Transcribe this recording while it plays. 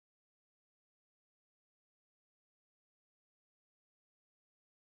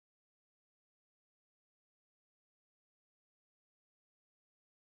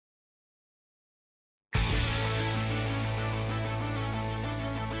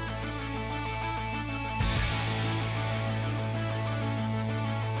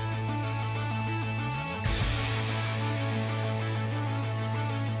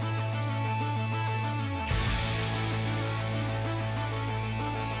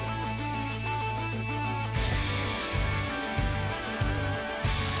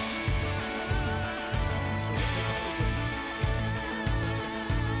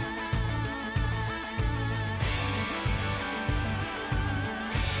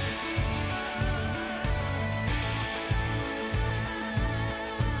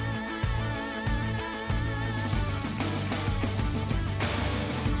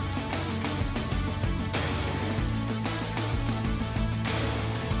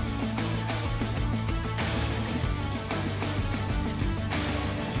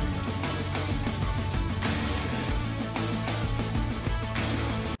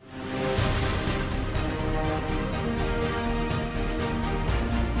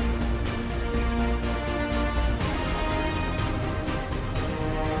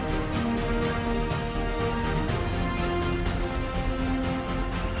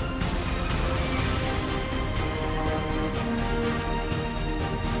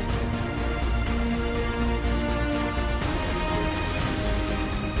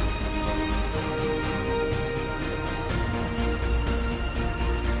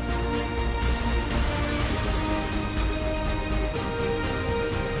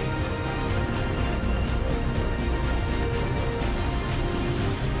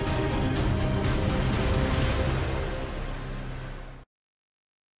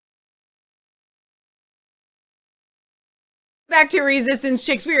Back to Resistance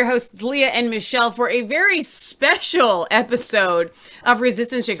Chicks. We're your hosts, Leah and Michelle, for a very special episode of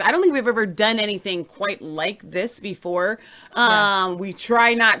Resistance Chicks. I don't think we've ever done anything quite like this before. We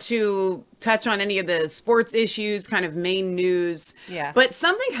try not to touch on any of the sports issues, kind of main news. Yeah. But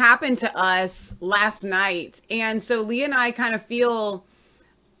something happened to us last night, and so Leah and I kind of feel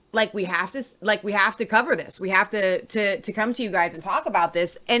like we have to cover this. We have to come to you guys and talk about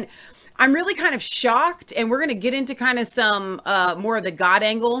this. And I'm really kind of shocked, and we're going to get into kind of some more of the God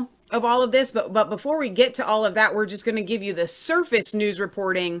angle of all of this. But before we get to all of that, we're just going to give you the surface news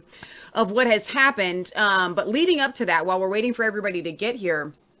reporting of what has happened. But leading up to that, while we're waiting for everybody to get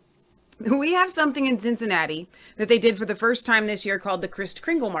here, we have something in Cincinnati that they did for the first time this year called the Kris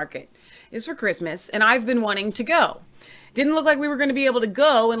Kringle Market. It's for Christmas, and I've been wanting to go. Didn't look like we were going to be able to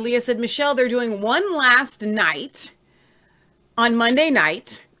go, and Leah said, Michelle, they're doing one last night on Monday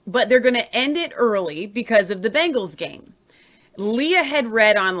night, but they're going to end it early because of the Bengals game. Leah had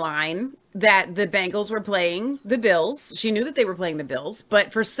read online that the Bengals were playing the Bills. She knew that they were playing the Bills,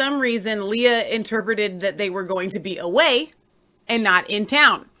 but for some reason, Leah interpreted that they were going to be away and not in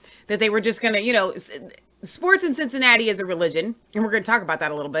town. That they were just going to, sports in Cincinnati is a religion, and we're going to talk about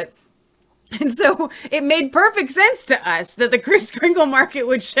that a little bit. And so it made perfect sense to us that the Kris Kringle Market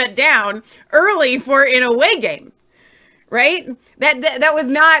would shut down early for an away game. Right? That was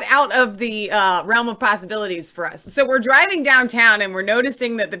not out of the realm of possibilities for us. So we're driving downtown and we're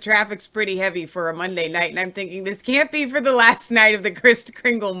noticing that the traffic's pretty heavy for a Monday night. And I'm thinking, this can't be for the last night of the Kris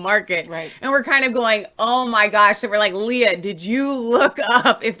Kringle Market. Right. And we're kind of going, oh my gosh. So we're like, Leah, did you look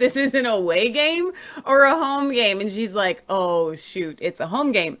up if this is an away game or a home game? And she's like, oh shoot, it's a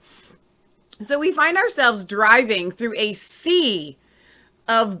home game. So we find ourselves driving through a sea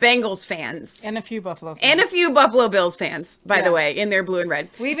of Bengals fans. And a few Buffalo fans. And a few Buffalo Bills fans, by the way, in their blue and red.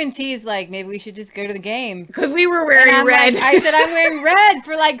 We even teased, like, maybe we should just go to the game. Because we were wearing red. Like, I said, I'm wearing red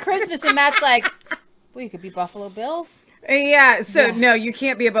for, like, Christmas. And Matt's like, well, you could be Buffalo Bills. Yeah, so no, you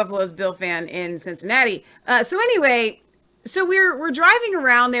can't be a Buffalo's Bill fan in Cincinnati. So anyway, so we're driving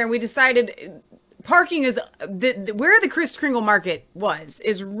around there, and we decided parking is where the Kris Kringle Market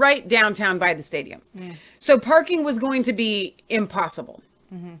is right downtown by the stadium. So parking was going to be impossible.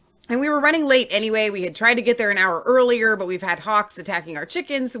 Mm-hmm. And we were running late anyway. We had tried to get there an hour earlier, but we've had hawks attacking our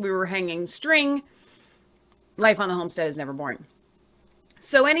chickens, so we were hanging string. Life on the homestead is never boring.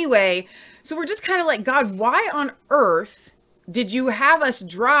 So anyway, so we're just kind of like, God, why on earth did you have us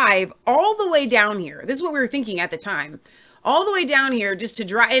drive all the way down here? This is what we were thinking at the time. All the way down here just to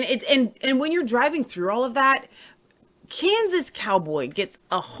drive. And when you're driving through all of that, Kansas Cowboy gets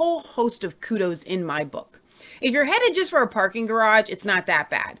a whole host of kudos in my book. If you're headed just for a parking garage, it's not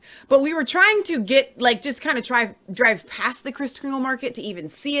that bad. But we were trying to get, like, just kind of drive past the Kris Kringle Market to even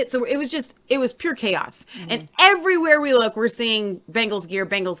see it. So it was pure chaos. Mm-hmm. And everywhere we look, we're seeing Bengals gear,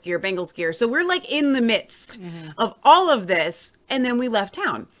 Bengals gear, Bengals gear. So we're like in the midst of all of this. And then we left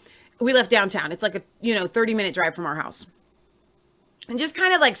town. We left downtown. It's like a, 30-minute drive from our house. And just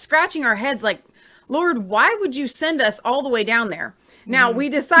kind of like scratching our heads like, Lord, why would you send us all the way down there? Now, we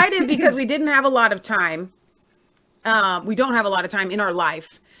decided because we didn't have a lot of time. We don't have a lot of time in our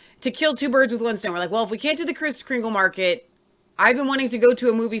life to kill two birds with one stone. We're like, well, if we can't do the Kris Kringle Market, I've been wanting to go to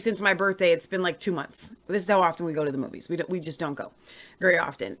a movie since my birthday. It's been like 2 months. This is how often we go to the movies. We just don't go very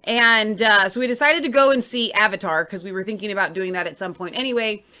often. And so we decided to go and see Avatar because we were thinking about doing that at some point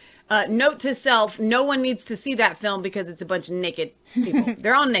anyway. Note to self, no one needs to see that film because it's a bunch of naked people.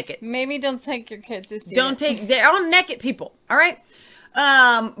 They're all naked. Maybe don't take your kids to see it. They're all naked people. All right.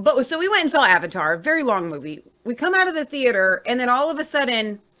 But so we went and saw Avatar, very long movie. We come out of the theater and then all of a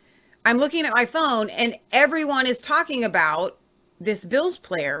sudden I'm looking at my phone and everyone is talking about this Bills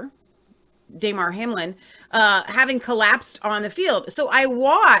player, Damar Hamlin, having collapsed on the field. So I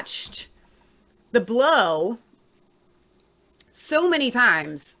watched the blow so many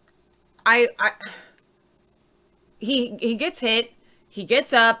times. He gets hit, he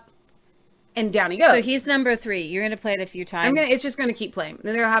gets up, and down he goes. So he's number 3. You're gonna play it a few times. It's just gonna keep playing.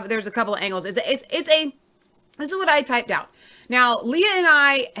 Then there's a couple of angles. This is what I typed out. Now, Leah and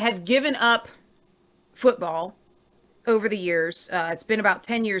I have given up football over the years. It's been about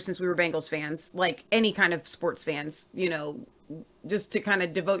 10 years since we were Bengals fans, like any kind of sports fans, just to kind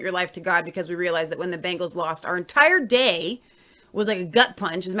of devote your life to God, because we realized that when the Bengals lost, our entire day was like a gut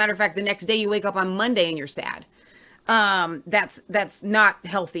punch. As a matter of fact, the next day you wake up on Monday and you're sad. That's not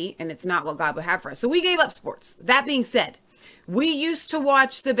healthy, and it's not what God would have for us. So we gave up sports. That being said, we used to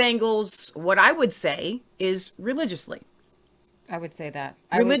watch the Bengals, what I would say is religiously. I would say that.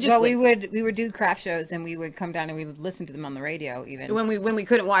 Religiously. We would do craft shows and we would come down and we would listen to them on the radio even. When we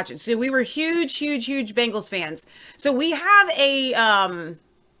couldn't watch it. So we were huge Bengals fans. So we have a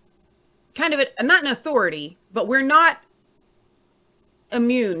kind of not an authority, but we're not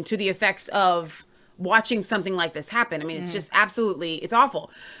immune to the effects of watching something like this happen. I mean, it's just absolutely, it's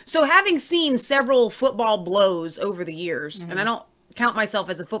awful. So having seen several football blows over the years, and I don't count myself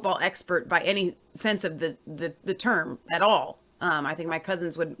as a football expert by any sense of the term at all. I think my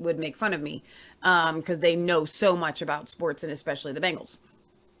cousins would make fun of me because they know so much about sports and especially the Bengals.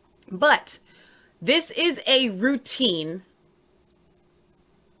 But this is a routine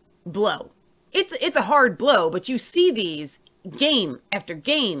blow. It's a hard blow, but you see these game after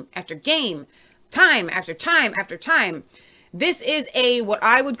game after game, time after time after time. This is what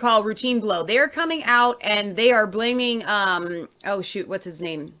I would call routine blow. They're coming out and they are blaming oh shoot, what's his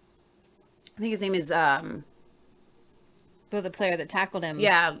name? I think his name is the player that tackled him.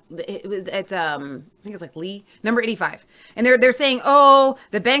 Yeah, it's I think it's like Lee, number 85. And they're saying, "Oh,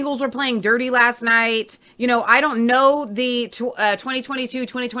 the Bengals were playing dirty last night." You know, I don't know the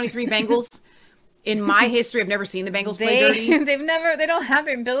 2022-2023 Bengals. In my history, I've never seen the Bengals play dirty. They don't have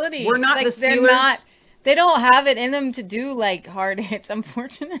the ability. We're not like, the Steelers. They don't have it in them to do like hard hits,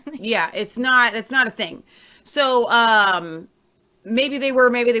 unfortunately. Yeah, it's not a thing. So, maybe they were,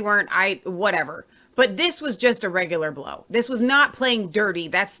 maybe they weren't, whatever. But this was just a regular blow. This was not playing dirty.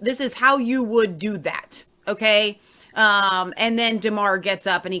 This is how you would do that. Okay. And then Damar gets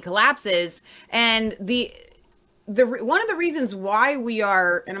up and he collapses, and one of the reasons why we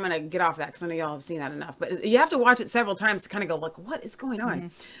are, and I'm going to get off that because I know y'all have seen that enough, but you have to watch it several times to kind of go, like, what is going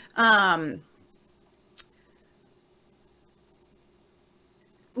on?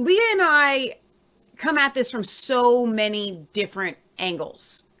 Leah and I come at this from so many different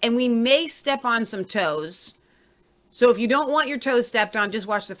angles, and we may step on some toes. So if you don't want your toes stepped on, just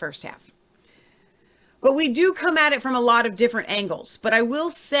watch the first half. But we do come at it from a lot of different angles. But I will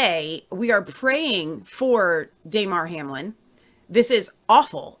say we are praying for Damar Hamlin. This is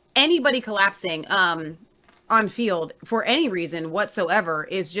awful. Anybody collapsing on field for any reason whatsoever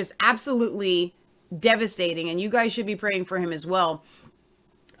is just absolutely devastating. And you guys should be praying for him as well.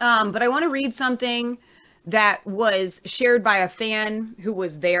 But I want to read something that was shared by a fan who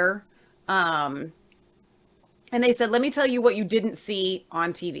was there. And they said, "Let me tell you what you didn't see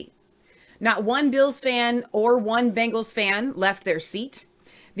on TV. Not one Bills fan or one Bengals fan left their seat.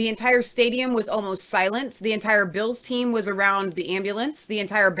 The entire stadium was almost silent. The entire Bills team was around the ambulance. The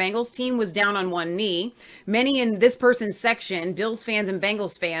entire Bengals team was down on one knee. Many in this person's section, Bills fans and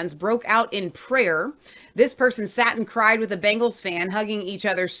Bengals fans, broke out in prayer. This person sat and cried with a Bengals fan, hugging each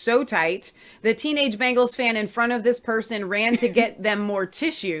other so tight. The teenage Bengals fan in front of this person ran to get them more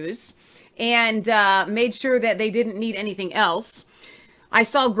tissues and made sure that they didn't need anything else. I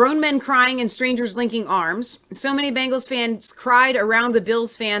saw grown men crying and strangers linking arms. So many Bengals fans cried around the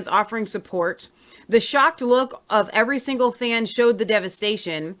Bills fans offering support. The shocked look of every single fan showed the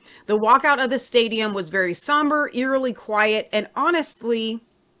devastation. The walkout of the stadium was very somber, eerily quiet, and honestly,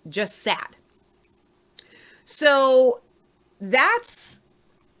 just sad." So that's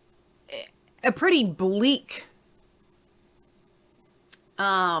a pretty bleak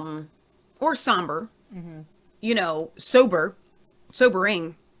or somber,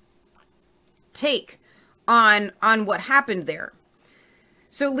 sobering take on what happened there.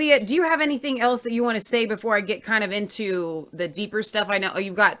 So Leah, do you have anything else that you want to say before I get kind of into the deeper stuff? I know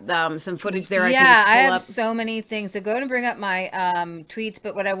you've got some footage there. I have so many things. So go ahead and bring up my tweets.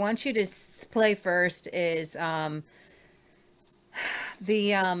 But what I want you to play first is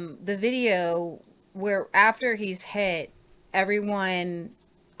the video where after he's hit, everyone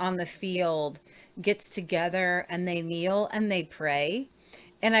on the field gets together and they kneel and they pray.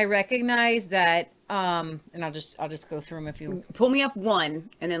 And I recognize that and I'll just go through them if you pull me up one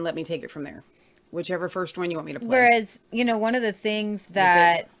and then let me take it from there. Whichever first one you want me to play. Whereas, one of the things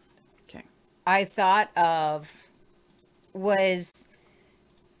that I thought of was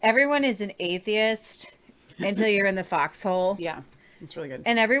everyone is an atheist until you're in the foxhole. Yeah, it's really good.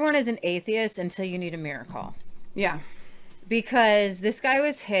 And everyone is an atheist until you need a miracle. Yeah. Because this guy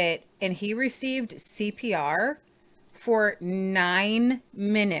was hit and he received CPR for 9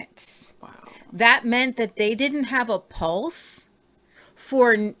 minutes. Wow. That meant that they didn't have a pulse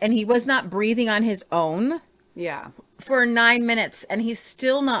and he was not breathing on his own. Yeah. For 9 minutes, and he's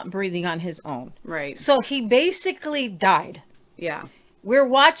still not breathing on his own. Right. So he basically died. Yeah. We're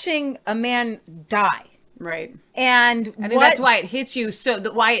watching a man die. Right. And I think that's why it hits you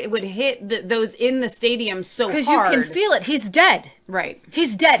why it would hit those in the stadium so hard. Because you can feel it. He's dead. Right.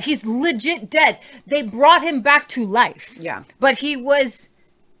 He's dead. He's legit dead. They brought him back to life. Yeah. But he was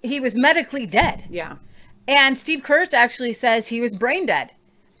medically dead. Yeah. And Steve Kerr actually says he was brain dead.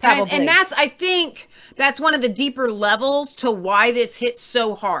 Probably. And I think that's one of the deeper levels to why this hits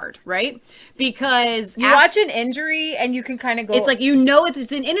so hard, right? Because you watch an injury and you can kind of go. It's like,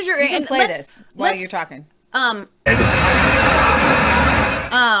 it's an injury. You can play this while you're talking.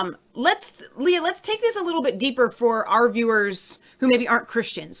 Leah, let's take this a little bit deeper for our viewers who maybe aren't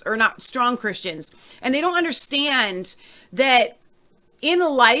Christians or not strong Christians, and they don't understand that in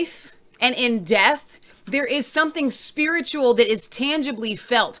life and in death, there is something spiritual that is tangibly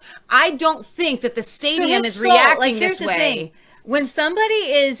felt. I don't think that the stadium is reacting this way. Thing. When somebody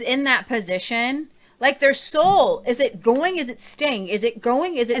is in that position, like their soul, is it going? Is it staying? Is it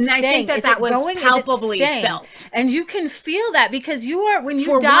going? Is it staying? And I think that was palpably felt. And you can feel that because when you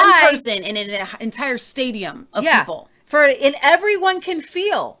for die, one person in an entire stadium of people. And everyone can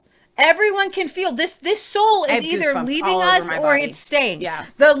feel. Everyone can feel this soul is either leaving us or it's staying. Yeah.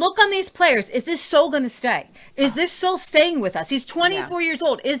 The look on these players, is this soul going to stay? Is this soul staying with us? He's 24 years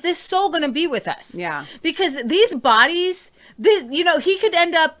old. Is this soul going to be with us? Yeah. Because these bodies, he could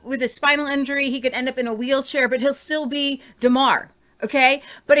end up with a spinal injury. He could end up in a wheelchair, but he'll still be Damar. Okay.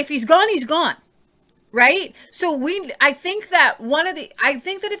 But if he's gone, he's gone. Right. So I think that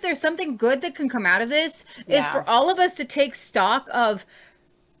if there's something good that can come out of this is for all of us to take stock of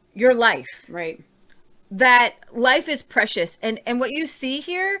your life. Right. That life is precious. And what you see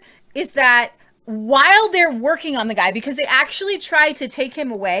here is that while they're working on the guy, because they actually tried to take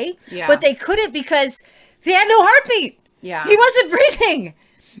him away, but they couldn't because he had no heartbeat. Yeah. He wasn't breathing.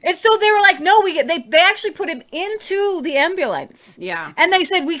 And so they were like, no, they actually put him into the ambulance. Yeah. And they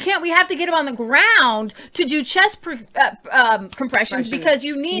said, we have to get him on the ground to do chest compressions because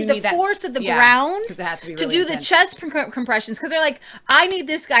you need the force of the ground to do the chest compressions. Because they're like, I need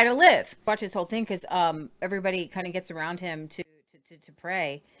this guy to live. Watch this whole thing because everybody kind of gets around him to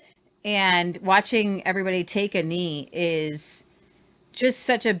pray. And watching everybody take a knee is just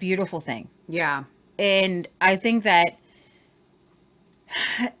such a beautiful thing. Yeah. And I think that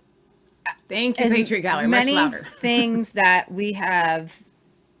thank you, Patriot Gallery. Many much louder. things that we have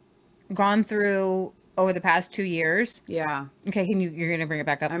gone through over the past 2 years. Yeah. Okay, you're going to bring it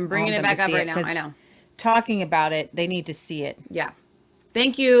back up. I'm bringing it back up right now. I know. Talking about it, they need to see it. Yeah.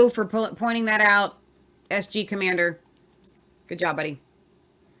 Thank you for pointing that out, SG Commander. Good job, buddy.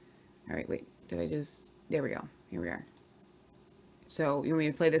 All right, wait. There we go. Here we are. So, you want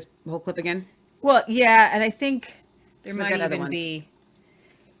me to play this whole clip again? Well, yeah, and I think there might even be...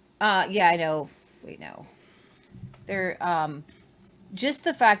 yeah, I know. Wait, no. They're just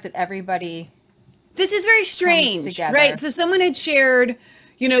the fact that everybody. This is very strange, right? So someone had shared,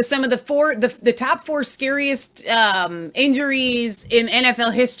 some of the top 4 scariest injuries in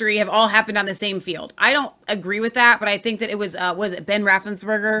NFL history have all happened on the same field. I don't agree with that, but I think that it was it Ben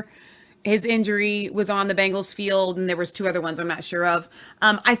Roethlisberger? His injury was on the Bengals field, and there was 2 other ones I'm not sure of.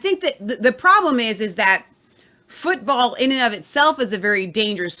 I think that the problem is that football in and of itself is a very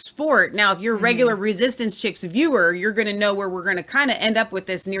dangerous sport. Now, if you're a regular Resistance Chicks viewer, you're going to know where we're going to kind of end up with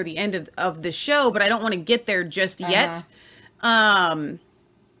this near the end of the show, but I don't want to get there just yet.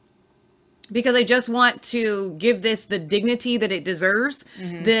 Because I just want to give this the dignity that it deserves.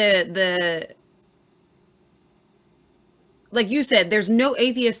 Like you said, there's no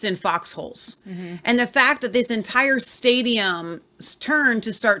atheist in foxholes. And the fact that this entire stadium turned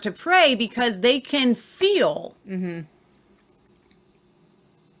to start to pray because they can feel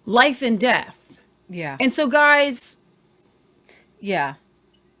life and death. Yeah. And so, guys. Yeah.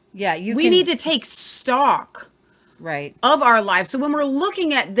 Yeah. We need to take stock. Right. Of our lives. So when we're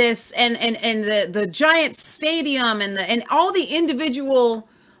looking at this and the giant stadium and all the individual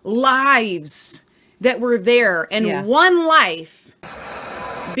lives that were there and one life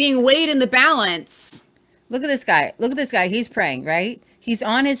being weighed in the balance. Look at this guy. Look at this guy. He's praying, right? He's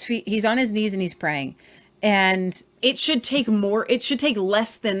on his feet. He's on his knees and he's praying. And it should take more. It should take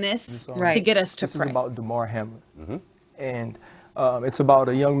less than this to get us to pray. This is about Damar Hamlin. And it's about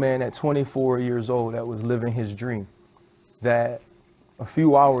a young man at 24 years old that was living his dream, that a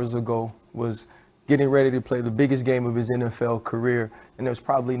few hours ago was getting ready to play the biggest game of his NFL career. And there's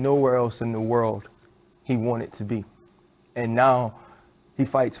probably nowhere else in the world he wanted to be. And now he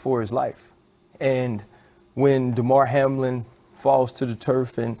fights for his life. And when Damar Hamlin falls to the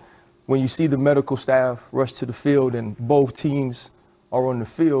turf and when you see the medical staff rush to the field and both teams are on the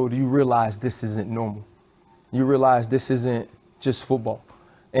field, you realize this isn't normal. You realize this isn't just football.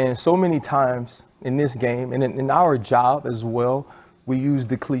 And so many times in this game and in our job as well, we use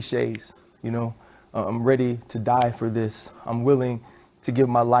the cliches, I'm ready to die for this. I'm willing to give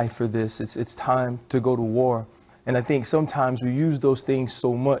my life for this. It's time to go to war. And I think sometimes we use those things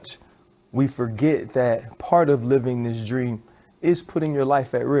so much, we forget that part of living this dream is putting your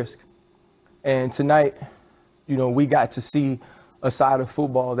life at risk. And tonight, we got to see a side of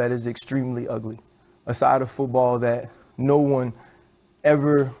football that is extremely ugly, a side of football that no one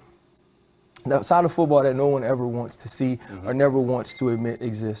ever wants to see or never wants to admit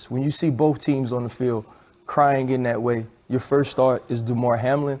exists. When you see both teams on the field crying in that way, your first thought is Damar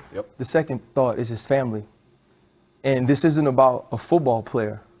Hamlin. Yep. The second thought is his family. And this isn't about a football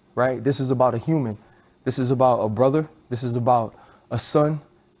player, right? This is about a human. This is about a brother. This is about a son.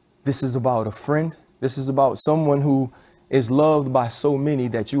 This is about a friend. This is about someone who is loved by so many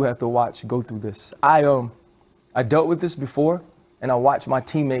that you have to watch go through this. I dealt with this before, and I watched my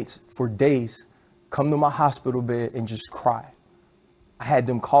teammates for days come to my hospital bed and just cry. I had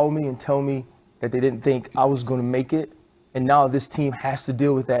them call me and tell me that they didn't think I was going to make it. And now this team has to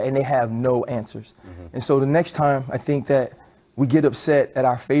deal with that, and they have no answers. And so the next time I think that we get upset at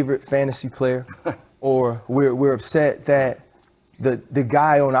our favorite fantasy player, or we're upset that the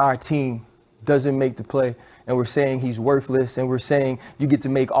guy on our team doesn't make the play, and we're saying he's worthless, and we're saying you get to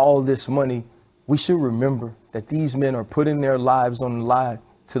make all this money, we should remember that these men are putting their lives on the line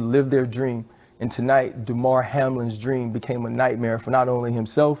to live their dream. And tonight, Damar Hamlin's dream became a nightmare for not only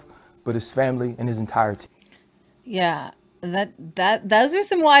himself, but his family and his entire team. Yeah, those are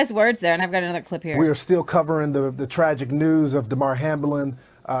some wise words there, and I've got another clip here. We are still covering the tragic news of Damar Hamlin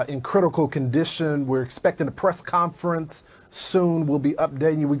in critical condition. We're expecting a press conference soon. We'll be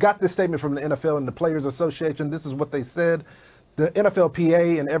updating you. We got this statement from the NFL and the Players Association. This is what they said. The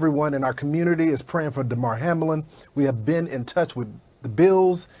NFLPA and everyone in our community is praying for Damar Hamlin. We have been in touch with the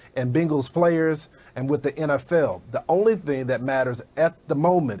Bills and Bengals players and with the NFL. The only thing that matters at the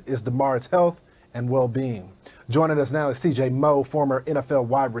moment is Damar's health and well-being. Joining us now is TJ Moe, former NFL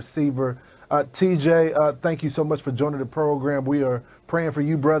wide receiver. TJ, thank you so much for joining the program. We are praying for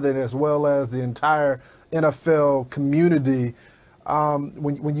you, brother, as well as the entire NFL community.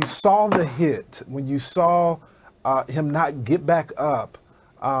 When you saw the hit, when you saw him not get back up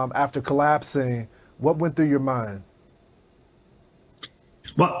after collapsing, what went through your mind?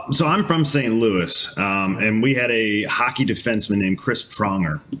 Well, so I'm from St. Louis, and we had a hockey defenseman named Chris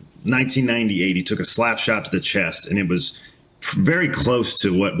Pronger. 1998, he took a slap shot to the chest, and it was very close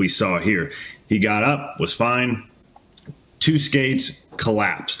to what we saw here. He got up, was fine. 2 skates,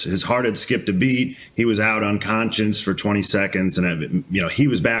 collapsed. His heart had skipped a beat. He was out unconscious for 20 seconds, and he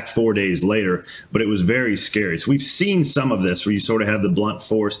was back 4 days later. But it was very scary. So we've seen some of this where you sort of have the blunt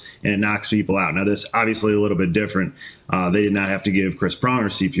force and it knocks people out. Now this obviously a little bit different. They did not have to give Chris Pronger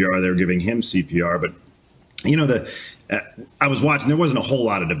CPR. They were giving him CPR. But I was watching. There wasn't a whole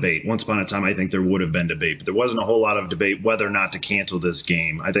lot of debate. Once upon a time, I think there would have been debate, but there wasn't a whole lot of debate whether or not to cancel this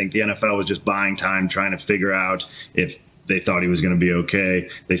game. I think the NFL was just buying time, trying to figure out if they thought he was going to be okay.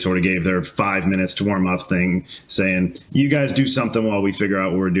 They sort of gave their 5 minutes to warm up thing, saying, you guys do something while we figure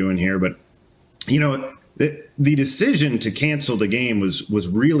out what we're doing here. But, the decision to cancel the game was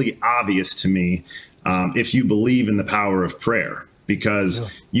really obvious to me if you believe in the power of prayer. Because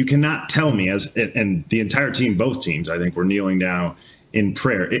you cannot tell me, and the entire team, both teams, I think, were kneeling down in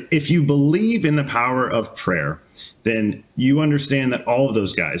prayer. If you believe in the power of prayer, then you understand that all of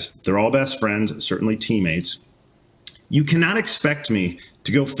those guys, they're all best friends, certainly teammates. You cannot expect me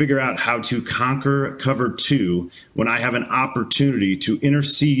to go figure out how to conquer cover 2 when I have an opportunity to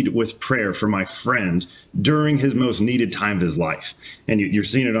intercede with prayer for my friend during his most needed time of his life. And you're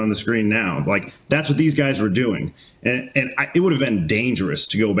seeing it on the screen now. Like, that's what these guys were doing. And it would have been dangerous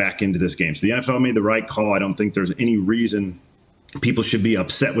to go back into this game. So the NFL made the right call. I don't think there's any reason people should be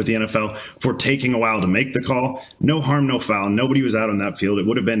upset with the NFL for taking a while to make the call. No harm, no foul. Nobody was out on that field. It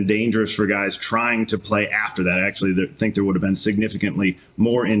would have been dangerous for guys trying to play after that. Actually, I think there would have been significantly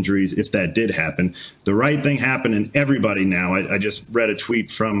more injuries if that did happen. The right thing happened, and everybody now, I just read a tweet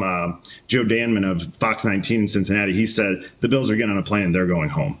from Joe Danman of Fox 19 in Cincinnati. He said the Bills are getting on a plane and they're going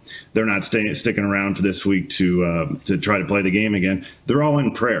home. They're not sticking around for this week to try to play the game again. They're all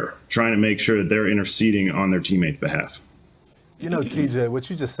in prayer, trying to make sure that they're interceding on their teammates' behalf. TJ, what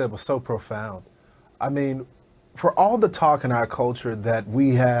you just said was so profound. I mean, for all the talk in our culture that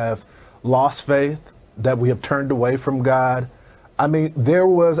we have lost faith, that we have turned away from God, I mean, there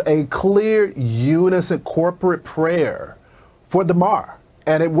was a clear unison corporate prayer for Damar.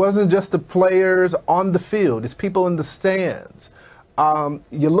 And it wasn't just the players on the field, it's people in the stands.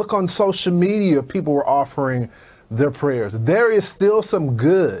 You look on social media, people were offering their prayers. There is still some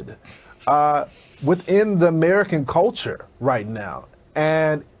good within the American culture right now.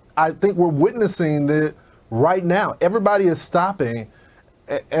 And I think we're witnessing that right now. Everybody is stopping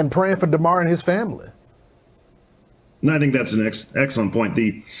and praying for Damar and his family. I think that's an excellent point.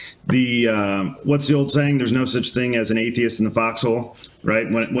 The what's the old saying? There's no such thing as an atheist in the foxhole, right?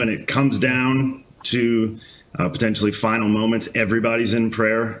 When it comes down to potentially final moments, everybody's in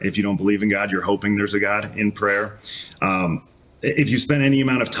prayer. If you don't believe in God, you're hoping there's a God in prayer. If you spend any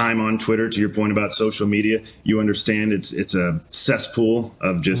amount of time on Twitter, to your point about social media, you understand it's a cesspool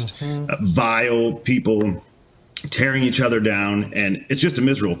of just vile people tearing each other down, and it's just a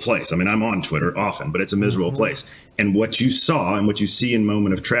miserable place. I mean, I'm on Twitter often, but it's a miserable place. And what you saw and what you see in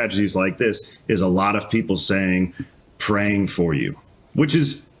moment of tragedies like this is a lot of people saying, praying for you, which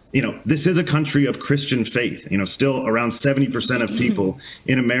is, this is a country of Christian faith. Still around 70% of people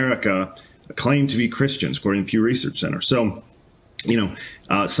in America claim to be Christians, according to the Pew Research Center. So,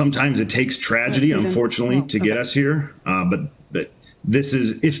 sometimes it takes tragedy, unfortunately, to get us here. But this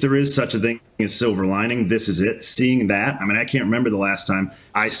is, if there is such a thing as silver lining, this is it. Seeing that, I mean, I can't remember the last time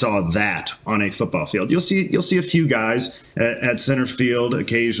I saw that on a football field. You'll see a few guys at center field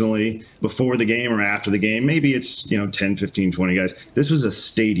occasionally before the game or after the game. Maybe it's 10, 15, 20 guys. This was a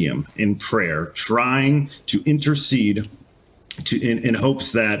stadium in prayer, trying to intercede in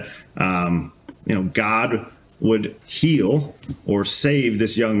hopes that God would heal or save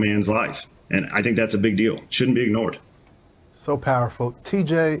this young man's life. And I think that's a big deal. Shouldn't be ignored. So powerful.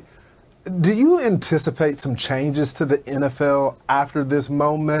 TJ, do you anticipate some changes to the NFL after this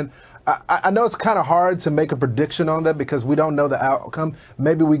moment? I know it's kind of hard to make a prediction on that because we don't know the outcome.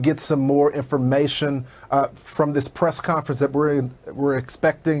 Maybe we get some more information from this press conference that we're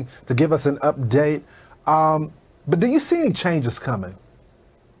expecting to give us an update. But do you see any changes coming?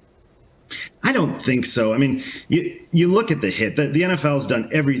 I don't think so. I mean, you look at the hit. The NFL's done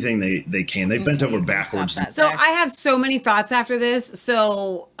everything they can. They've bent over backwards. So I have so many thoughts after this.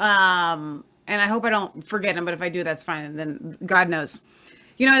 So, and I hope I don't forget them, but if I do, that's fine. And then God knows.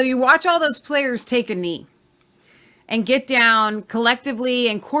 You watch all those players take a knee and get down collectively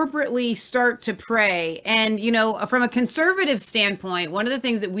and corporately start to pray. And, from a conservative standpoint, one of the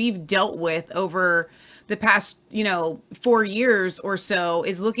things that we've dealt with over the past, 4 years or so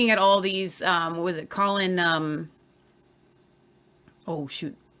is looking at all these, Colin, the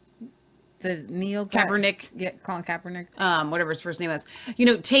Neil Kaepernick. Yeah, Colin Kaepernick. Whatever his first name was,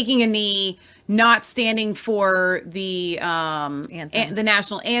 taking a knee, not standing for the the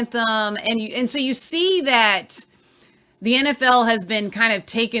national anthem. And so you see that the NFL has been kind of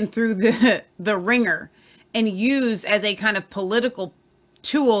taken through the ringer and used as a kind of political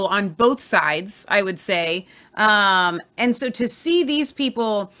tool on both sides, I would say. And so to see these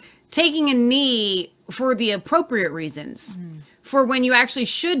people taking a knee for the appropriate reasons, for when you actually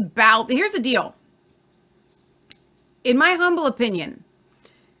should bow. Here's the deal. In my humble opinion,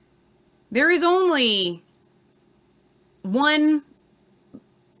 there is only one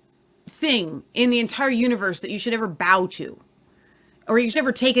thing in the entire universe that you should ever bow to, or you should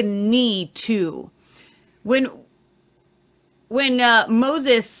ever take a knee to. When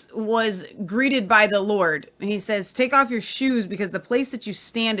Moses was greeted by the Lord, and he says, take off your shoes because the place that you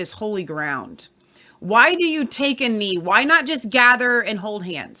stand is holy ground. Why do you take a knee? Why not just gather and hold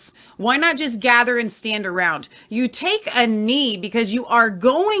hands? Why not just gather and stand around? You take a knee because you are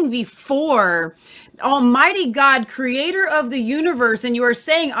going before Almighty God, creator of the universe, and you are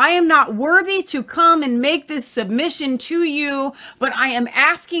saying, I am not worthy to come and make this submission to you, but I am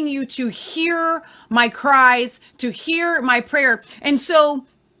asking you to hear my cries, to hear my prayer. And so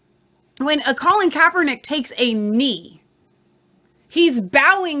when a Colin Kaepernick takes a knee, he's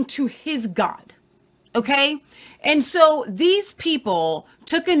bowing to his God. Okay? And so these people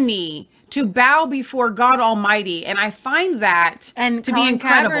took a knee to bow before God Almighty, and I find that to be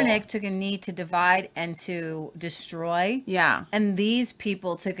incredible. Kaepernick took a knee to divide and to destroy. Yeah. And these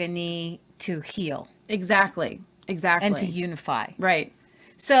people took a knee to heal. Exactly. And to unify. Right.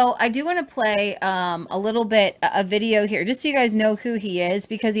 So I do want to play a little bit, a video here, just so you guys know who he is,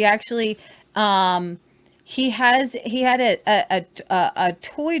 because he actually, he had a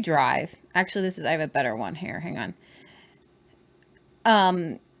toy drive. Actually, I have a better one here. Hang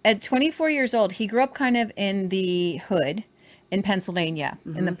on. At 24 years old, he grew up kind of in the hood in Pennsylvania,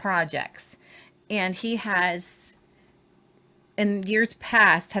 in the projects. And he has, in years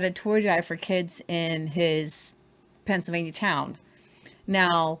past, had a toy drive for kids in his Pennsylvania town.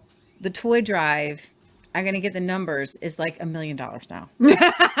 Now, the toy drive, I'm going to get the numbers, is like $1 million now.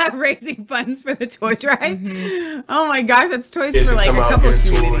 Raising funds for the toy drive. Oh my gosh, that's toys for like a couple of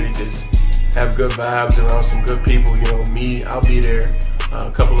communities. have good vibes around some good people. You know, me, I'll be there. A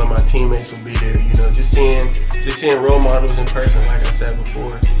couple of my teammates will be there. You know, just seeing role models in person, like I said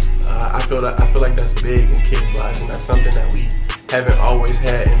before. I feel like that's big in kids' lives, and that's something that we haven't always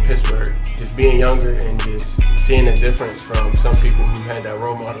had in Pittsburgh. Just being younger and just seeing the difference from some people who had that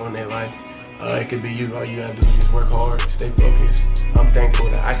role model in their life. It could be you. All you gotta do is just work hard, stay focused. I'm thankful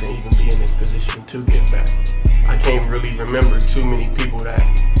that I can even be in this position to give back. I can't really remember too many people that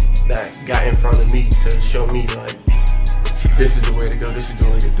got in front of me to show me like, this is the way to go, this is the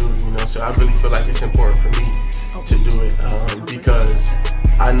way to do it, you know. So I really feel like it's important for me to do it because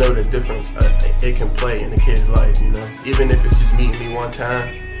I know the difference it can play in a kid's life, you know. Even if it's just meeting me one time,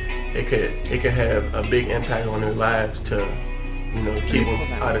 it could have a big impact on their lives to, you know, keep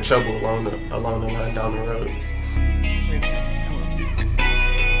them out of trouble along the line down the road.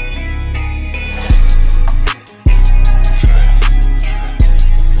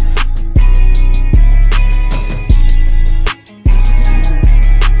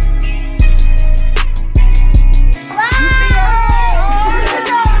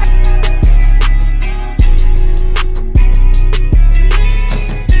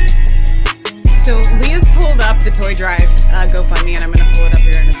 The toy drive GoFundMe, and I'm going to pull it up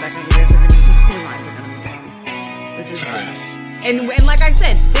here in a second. You guys are going to just see lines are going to be going. This is and like I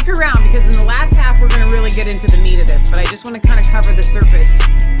said, stick around because in the last half we're going to really get into the meat of this. But I just want to kind of cover the surface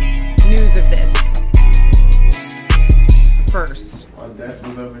news of this first. My desk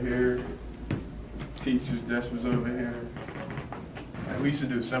was over here. Teacher's desk was over here. Like, we used to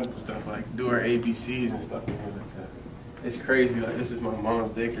do simple stuff like do our ABCs and stuff in here like that. It's crazy. Like, this is my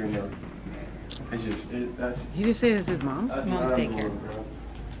mom's daycare now. It's just, that's... You just say this is mom's? Mom's daycare.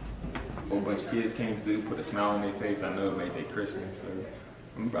 A whole bunch of kids came through, put a smile on their face. I know it made their Christmas. So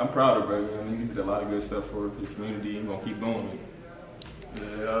I'm proud of brother. I mean, he did a lot of good stuff for his community. He's gonna keep going.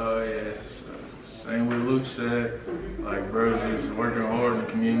 Yeah, same what Luke said. Like, bro's just working hard in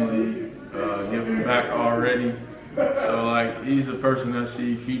the community, giving back already. So, like, he's a person that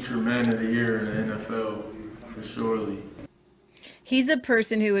see future man of the year in the NFL for surely. He's a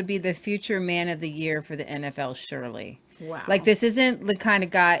person who would be the future man of the year for the NFL, surely. Wow. Like, this isn't the kind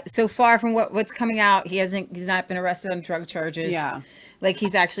of guy, so far from what's coming out, he's not been arrested on drug charges. Yeah. Like,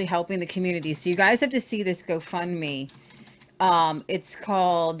 he's actually helping the community. So you guys have to see this GoFundMe. It's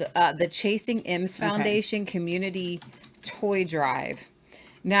called the Chasing M's Foundation Community Toy Drive.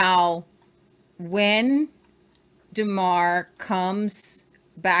 Now, when Damar comes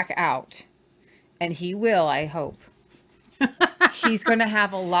back out, and he will, I hope, he's going to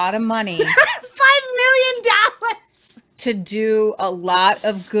have a lot of money. $5 million to do a lot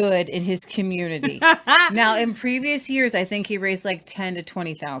of good in his community. Now, in previous years, I think he raised like $10,000 to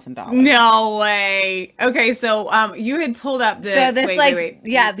 $20,000. No way. Okay, so you had pulled up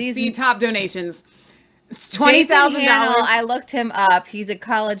the these top donations. It's $20,000. I looked him up. He's a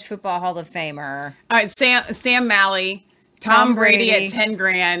college football Hall of Famer. All right, Sam Malley, Tom Brady at 10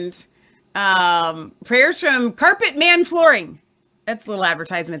 grand. Prayers from Carpet Man Flooring. That's a little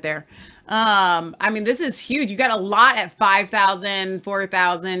advertisement there. I mean, this is huge. You got a lot at 5,000,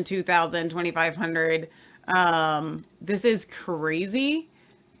 4,000, 2,000, 2,500. This is crazy.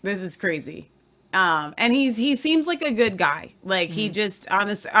 This is crazy. And he seems like a good guy. Like he just on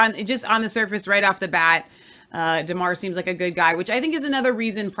the surface right off the bat, Damar seems like a good guy, which I think is another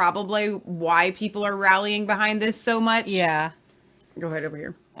reason probably why people are rallying behind this so much. Yeah. Go ahead over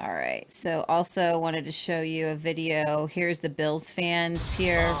here. All right. So also wanted to show you a video. Here's the Bills fans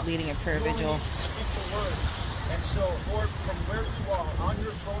here leading a prayer vigil. Speak the word. And so, Lord, from where you are on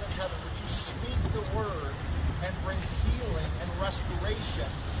your throne in heaven, would you speak the word and bring healing and restoration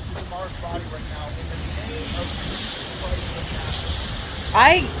to Damar's body right now in the name of Jesus Christ of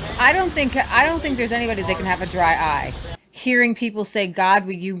Nazareth. I don't think there's anybody that can have a dry eye hearing people say, God,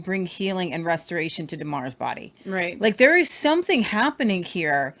 will you bring healing and restoration to Damar's body? Right. Like there is something happening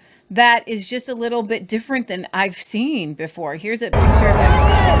here that is just a little bit different than I've seen before. Here's a picture of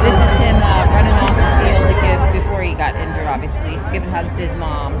him. This is him running off the field to give, before he got injured, obviously, giving hugs to his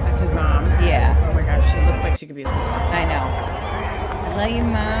mom. That's his mom. Yeah. Oh my gosh, she looks like she could be a sister. I know. I love you,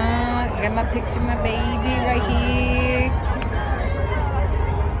 Mom. I got my picture of my baby right here.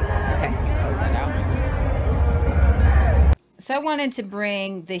 Okay, close that out. So I wanted to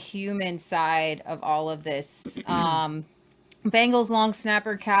bring the human side of all of this. Bengals long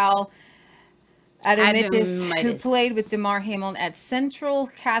snapper Cal Adamitis, who played with Damar Hamlin at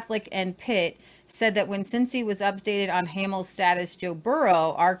Central, Catholic, and Pitt, said that when Cincy was updated on Hamlin's status, Joe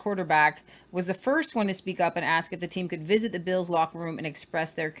Burrow, our quarterback, was the first one to speak up and ask if the team could visit the Bills locker room and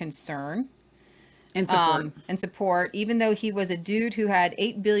express their concern. and support, even though he was a dude who had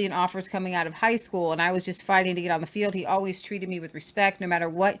 8 billion offers coming out of high school and I was just fighting to get on the field. He always treated me with respect. No matter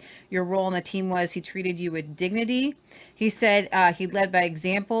what your role in the team was, he treated you with dignity. He said he led by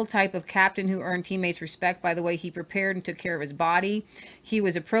example, type of captain who earned teammates respect by the way he prepared and took care of his body. He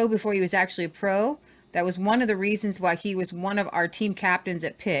was a pro before he was actually a pro. That was one of the reasons why he was one of our team captains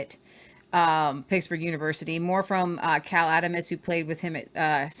at Pitt. Pittsburgh University, more from Cal Adamitz, who played with him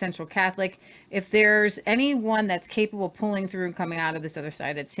at Central Catholic. If there's anyone that's capable of pulling through and coming out of this other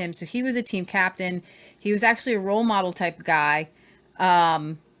side, it's him. So he was a team captain. He was actually a role model type of guy.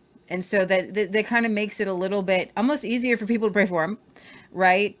 And so that kind of makes it a little bit almost easier for people to pray for him,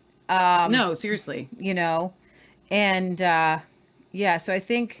 right? No, seriously. You know, and yeah, so I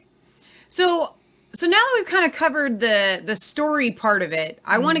think... So now that we've kind of covered the story part of it,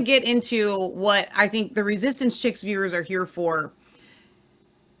 I want to get into what I think the Resistance Chicks viewers are here for.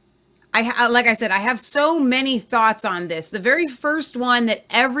 Like I said, I have so many thoughts on this. The very first one that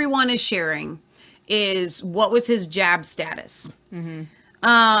everyone is sharing is, what was his jab status?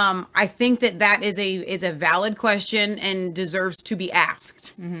 I think that is a valid question and deserves to be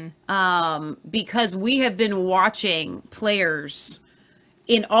asked. Because we have been watching players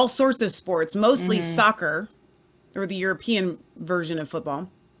in all sorts of sports, mostly soccer, or the European version of football.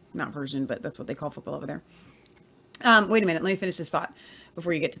 Not version, but that's what they call football over there. Wait a minute. Let me finish this thought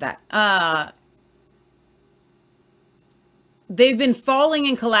before you get to that. They've been falling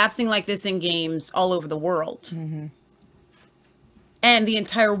and collapsing like this in games all over the world. And the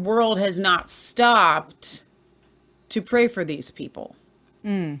entire world has not stopped to pray for these people.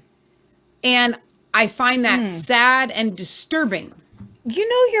 And I find that sad and disturbing. You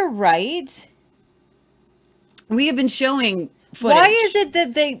know, you're right. We have been showing footage. Why is it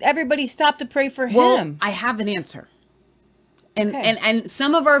that everybody stopped to pray for him? I have an answer. And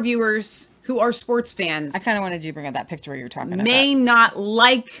some of our viewers who are sports fans, I kind of wanted you to bring up that picture where you were talking about. May not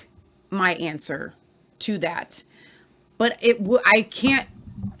like my answer to that. But I can't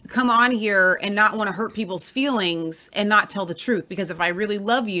come on here and not want to hurt people's feelings and not tell the truth. Because if I really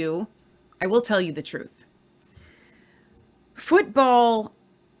love you, I will tell you the truth. Football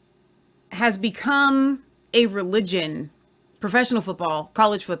has become a religion. Professional football,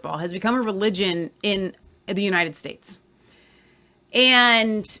 college football has become a religion in the United States.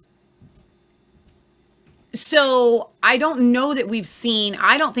 And so I don't know that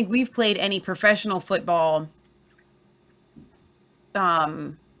I don't think we've played any professional football,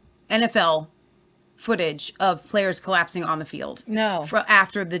 NFL footage of players collapsing on the field. No.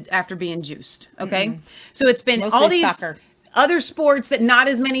 After being juiced. Okay. So it's been mostly all these soccer. Other sports that not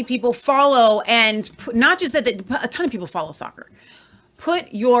as many people follow, and not just that, a ton of people follow soccer.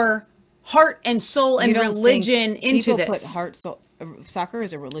 Put your heart and soul and religion into this. Soccer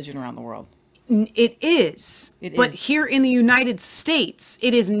is a religion around the world. It is. But here in the United States,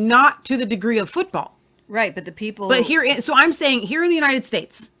 it is not to the degree of football. Right, but the people... But so I'm saying here in the United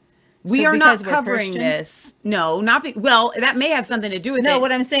States, we are not covering this. No, well, that may have something to do with it. No,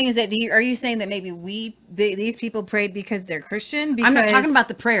 what I'm saying is that are you saying that maybe these people prayed because they're Christian? I'm not talking about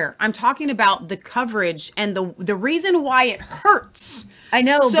the prayer. I'm talking about the coverage and the reason why it hurts. I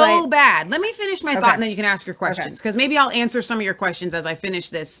know, so bad. Let me finish my thought and then you can ask your questions, because maybe I'll answer some of your questions as I finish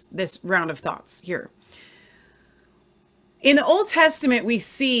this round of thoughts here. In the Old Testament, we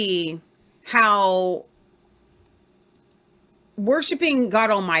see how worshiping God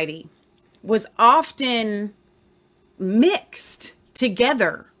Almighty was often mixed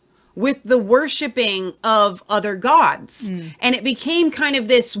together with the worshiping of other gods. And it became kind of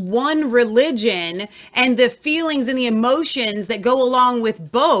this one religion, and the feelings and the emotions that go along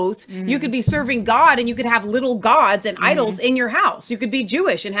with both. You could be serving God and you could have little gods and idols in your house. You could be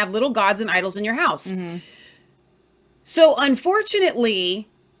Jewish and have little gods and idols in your house. So unfortunately,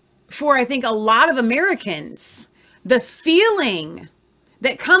 for I think a lot of Americans, the feeling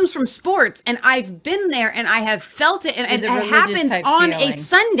that comes from sports, and I've been there and I have felt it, and it happens on a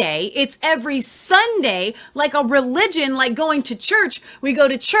Sunday. It's every Sunday, like a religion, like going to church. We go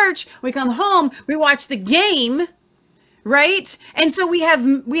to church, we come home, we watch the game, right? And so we have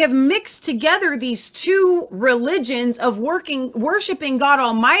mixed together these two religions of worshiping God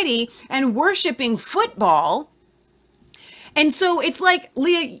Almighty and worshiping football. And so it's like,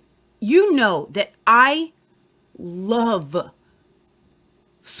 Leah, you know that I love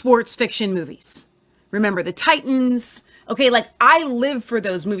sports fiction movies. Remember the Titans. Okay, like I live for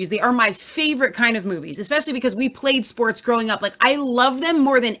those movies. They are my favorite kind of movies, especially because we played sports growing up. Like I love them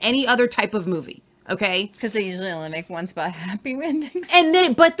more than any other type of movie. Okay, because they usually only make one spot happy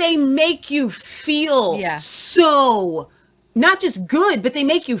endings, but they make you feel so not just good, but they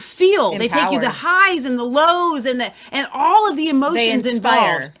make you feel. They take you the Empowered. highs and the lows and all of the emotions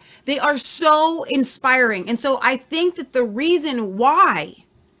inspire. involved. They are so inspiring. And so I think that the reason why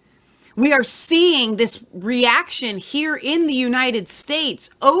we are seeing this reaction here in the United States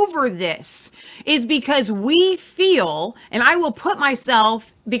over this is because we feel, and I will put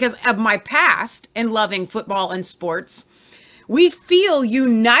myself, because of my past in loving football and sports, we feel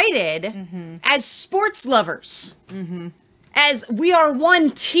united as sports lovers. As we are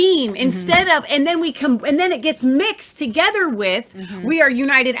one team instead of, and then it gets mixed together with, we are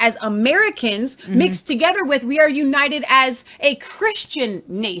united as Americans, mixed together with, we are united as a Christian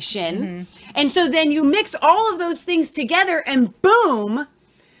nation. And so then you mix all of those things together and boom,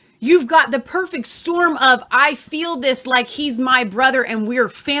 you've got the perfect storm of, I feel this like he's my brother and we're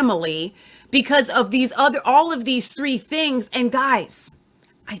family because of all of these three things. And guys,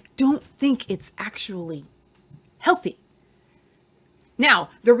 I don't think it's actually healthy. Now,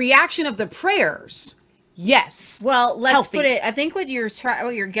 the reaction of the prayers, yes. Well, let's healthy. put it. I think what you're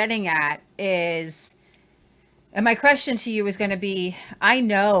getting at is, and my question to you is going to be: I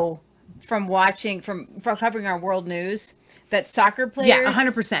know from covering our world news that soccer players,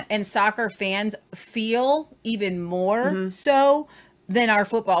 100%, and soccer fans feel even more so than our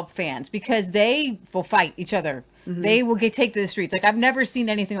football fans because they will fight each other. They will take to the streets. Like I've never seen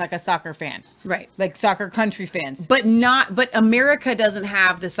anything like a soccer fan, right? Like soccer country fans, but America doesn't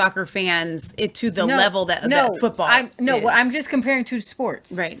have the soccer fans to the level that football. I'm just comparing two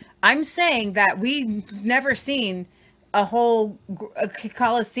sports, right? I'm saying that we've never seen a whole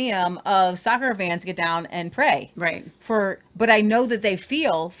coliseum of soccer fans get down and pray, right? But I know that they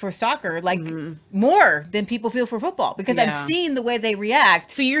feel for soccer like more than people feel for football because I've seen the way they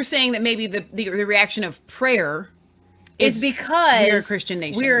react. So you're saying that maybe the reaction of prayer is because we're a Christian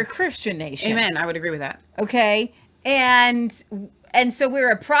nation. We're a Christian nation. Amen. I would agree with that. Okay. And so we're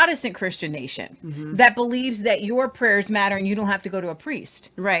a Protestant Christian nation that believes that your prayers matter and you don't have to go to a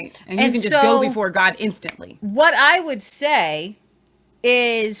priest. Right. And you can just go before God instantly. What I would say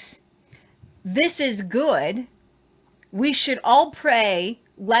is this is good. We should all pray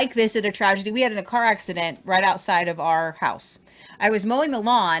like this at a tragedy. We had a car accident right outside of our house. I was mowing the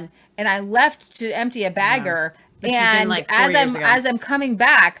lawn and I left to empty a bagger. This has been like 4 years ago. As I'm coming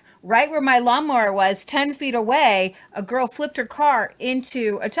back, right where my lawnmower was, 10 feet away, a girl flipped her car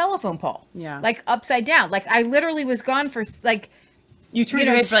into a telephone pole. Yeah. Like upside down. Like I literally was gone for like, you turned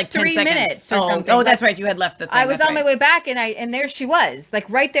your head for like 10 3 seconds. minutes or something. Oh, that's right. You had left the thing. I was on my way back and there she was. Like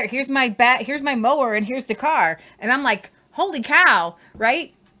right there. Here's my here's my mower and here's the car. And I'm like, holy cow,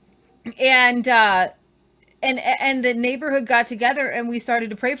 right? And the neighborhood got together and we started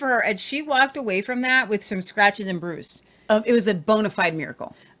to pray for her and she walked away from that with some scratches and bruised. It was a bona fide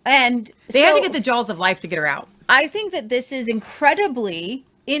miracle. And they had to get the jaws of life to get her out. I think that this is incredibly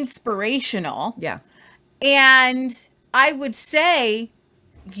inspirational. Yeah. And I would say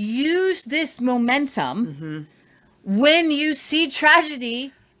use this momentum when you see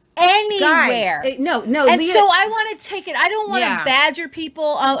tragedy anywhere. Guys, no. And Leah, so I want to take it. I don't want to badger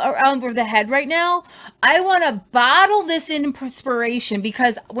people over the head right now. I want to bottle this inspiration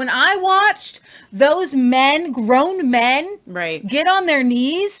because when I watched those grown men, get on their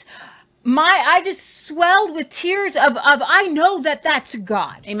knees, I just swelled with tears of I know that that's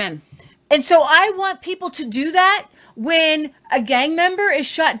God. Amen. And so I want people to do that when a gang member is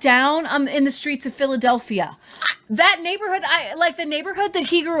shot down in the streets of Philadelphia. That neighborhood, the neighborhood that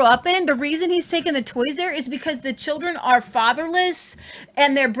he grew up in, the reason he's taking the toys there is because the children are fatherless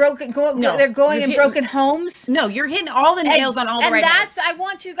and they're broken broken homes. No, you're hitting all the nails on all the right notes. I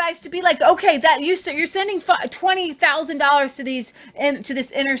want you guys to be like, okay, that you're sending $20,000 to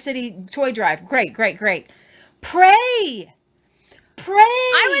this inner city toy drive. Great. Pray.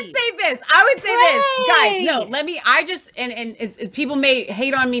 I would say this, guys. No, and people may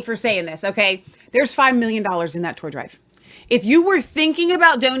hate on me for saying this. Okay, there's $5 million in that toy drive. If you were thinking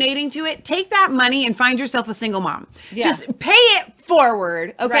about donating to it, take that money and find yourself a single mom. Yeah. Just pay it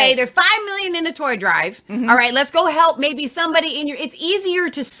forward. Okay, right. There's $5 million in a toy drive. All right, let's go help maybe somebody in it's easier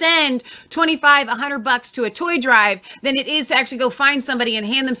to send $100 to a toy drive than it is to actually go find somebody and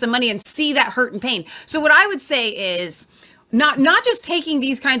hand them some money and see that hurt and pain. So what I would say is, not just taking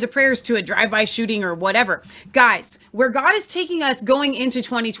these kinds of prayers to a drive-by shooting or whatever. Guys, where God is taking us going into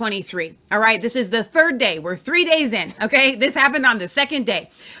 2023. All right, this is the third day. We're 3 days in. Okay, this happened on the second day.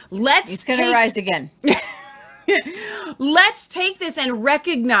 It's going to rise again. Let's take this and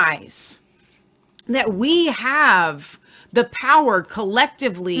recognize that we have the power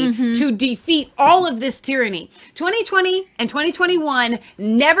collectively to defeat all of this tyranny. 2020 and 2021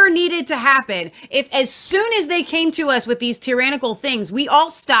 never needed to happen. If as soon as they came to us with these tyrannical things, we all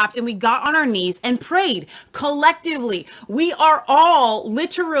stopped and we got on our knees and prayed collectively. We are all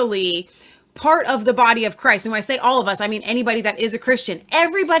literally part of the body of Christ. And when I say all of us, I mean anybody that is a Christian,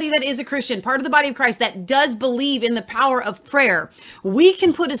 everybody that is a Christian, part of the body of Christ that does believe in the power of prayer. We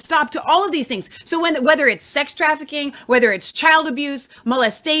can put a stop to all of these things. So whether it's sex trafficking, whether it's child abuse,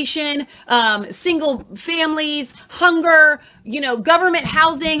 molestation, single families, hunger, government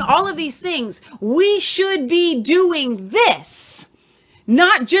housing, all of these things, we should be doing this.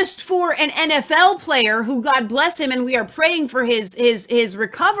 Not just for an NFL player who, God bless him, and we are praying for his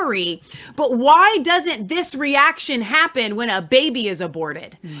recovery, but why doesn't this reaction happen when a baby is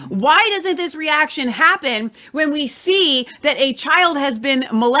aborted? Why doesn't this reaction happen when we see that a child has been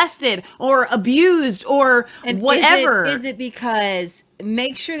molested or abused or whatever? Is it because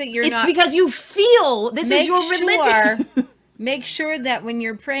make sure that you're it's not... It's because you feel this is your religion. Make sure that when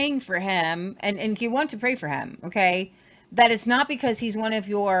you're praying for him, and you want to pray for him, okay, that it's not because he's one of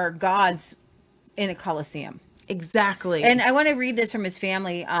your gods in a coliseum. Exactly. And I want to read this from his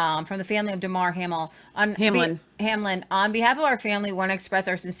family, from the family of Damar Hamlin. On behalf of our family, we want to express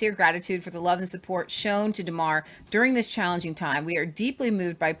our sincere gratitude for the love and support shown to Damar during this challenging time. We are deeply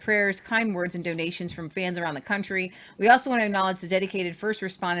moved by prayers, kind words, and donations from fans around the country. We also want to acknowledge the dedicated first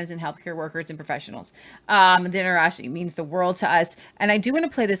responders and healthcare workers and professionals. The generosity means the world to us. And I do want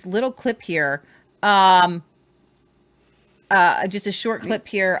to play this little clip here. Just a short clip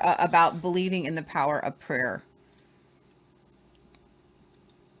here about believing in the power of prayer.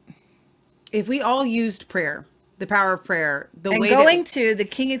 If we all used prayer, the power of prayer, to the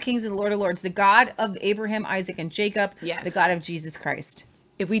King of Kings and Lord of Lords, the God of Abraham, Isaac, and Jacob, yes, the God of Jesus Christ.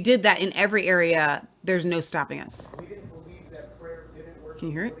 If we did that in every area, there's no stopping us. We didn't believe that prayer didn't work. Can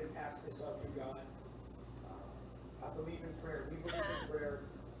you hear it? We didn't ask this of you, God. I believe in prayer. We believe in prayer.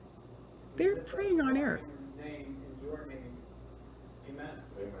 They're praying on air.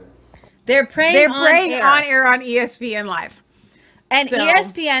 They're praying on air on ESPN Live. And so,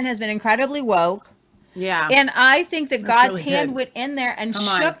 ESPN has been incredibly woke. Yeah. And I think that God's really hand good. went in there and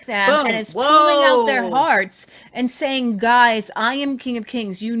shook them Boom. and is pulling out their hearts and saying, guys, I am King of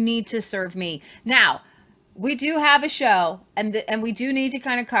Kings. You need to serve me. Now, we do have a show and we do need to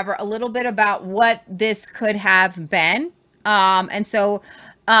kind of cover a little bit about what this could have been. And so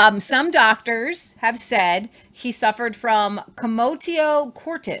some doctors have said he suffered from commotio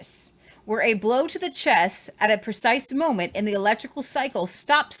cordis, where a blow to the chest at a precise moment in the electrical cycle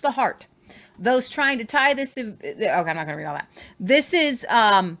stops the heart. Those trying to tie this to, okay, I'm not going to read all that. This is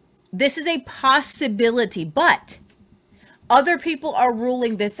a possibility, but other people are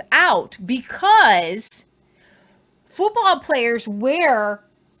ruling this out because football players wear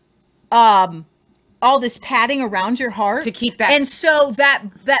all this padding around your heart to keep that, and so that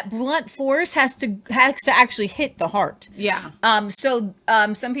blunt force has to actually hit the heart. Yeah. So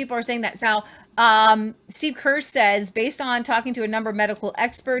some people are saying that. Now, Steve Kerr says, based on talking to a number of medical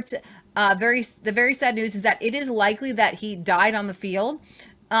experts, the very sad news is that it is likely that he died on the field,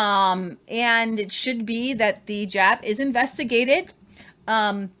 and it should be that the jab is investigated.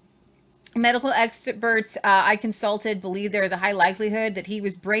 Medical experts I consulted believe there is a high likelihood that he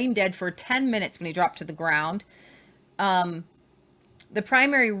was brain dead for 10 minutes when he dropped to the ground. The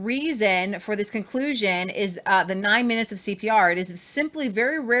primary reason for this conclusion is the 9 minutes of CPR. It is simply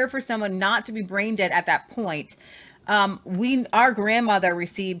very rare for someone not to be brain dead at that point. Our grandmother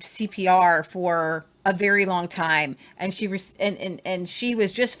received CPR for a very long time, and she was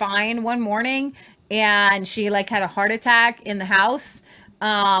just fine one morning, and she had a heart attack in the house.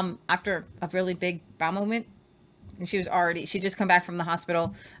 After a really big bowel movement, and she just come back from the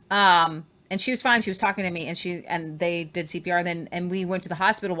hospital. And she was fine. She was talking to me, and they did CPR and we went to the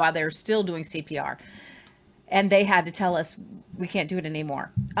hospital while they were still doing CPR, and they had to tell us we can't do it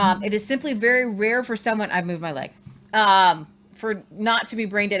anymore. It is simply very rare for someone, I've moved my leg, for not to be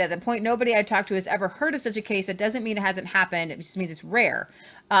brain dead at that point. Nobody I talked to has ever heard of such a case. That doesn't mean it hasn't happened. It just means it's rare.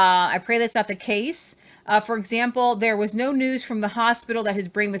 I pray that's not the case. For example, there was no news from the hospital that his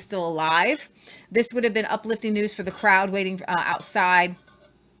brain was still alive. This would have been uplifting news for the crowd waiting outside.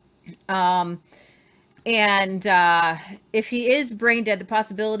 If he is brain dead, the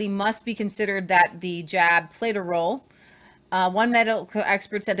possibility must be considered that the jab played a role. One medical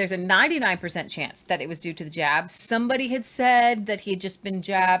expert said there's a 99% chance that it was due to the jab. Somebody had said that he had just been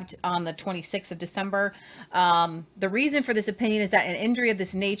jabbed on the 26th of December. The reason for this opinion is that an injury of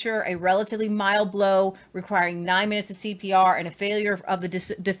this nature, a relatively mild blow requiring 9 minutes of CPR and a failure of the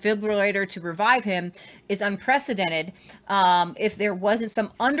defibrillator to revive him, is unprecedented if there wasn't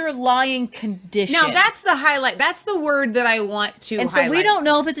some underlying condition. Now, that's the highlight. That's the word that I want to and highlight. so we don't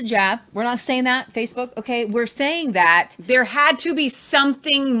know if it's a jab. We're not saying that, Facebook. Okay, we're saying that there had to be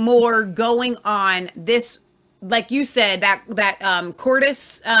something more going on. This, like you said, that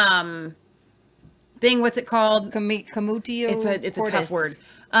cordis thing. What's it called? Commutio. It's a tough word.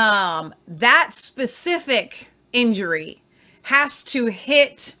 That specific injury has to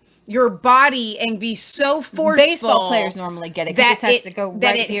hit your body and be so forceful. Baseball players normally get it because it has to go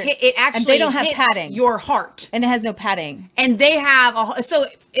right here. It actually and they don't have hits padding. Your heart, and it has no padding. And they have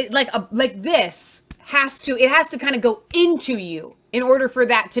like this has to kind of go into you in order for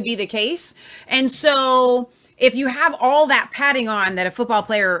that to be the case. And so if you have all that padding on that a football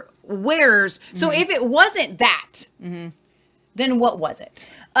player wears, so if it wasn't that, then what was it?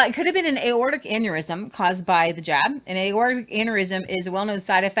 It could have been an aortic aneurysm caused by the jab. An aortic aneurysm is a well-known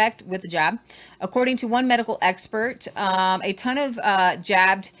side effect with the jab. According to one medical expert, a ton of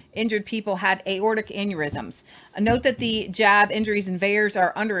jabbed injured people had aortic aneurysms. Note that the jab injuries in VAERS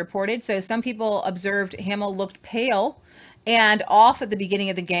are underreported. So some people observed Hamill looked pale and off at the beginning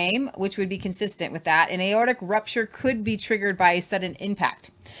of the game, which would be consistent with that. An aortic rupture could be triggered by a sudden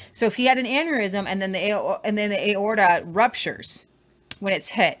impact. So if he had an aneurysm and then the aorta ruptures when it's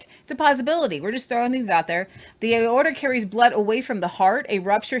hit, it's a possibility. We're just throwing things out there. The aorta carries blood away from the heart. A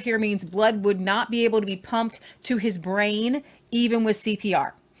rupture here means blood would not be able to be pumped to his brain, even with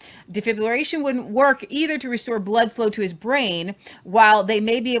CPR. Defibrillation wouldn't work either to restore blood flow to his brain. While they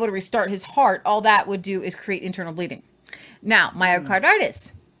may be able to restart his heart, all that would do is create internal bleeding. Now,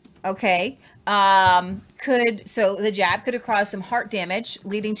 myocarditis, okay, so the jab could have caused some heart damage,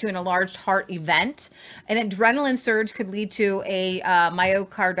 leading to an enlarged heart event. An adrenaline surge could lead to a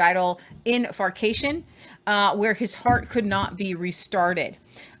myocardial infarction, where his heart could not be restarted.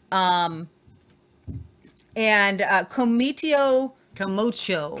 And commotio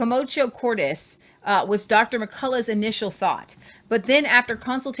cordis was Dr. McCullough's initial thought. But then after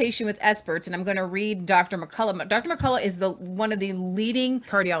consultation with experts, and I'm going to read Dr. McCullough. Dr. McCullough is one of the leading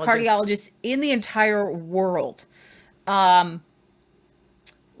cardiologists in the entire world. Let's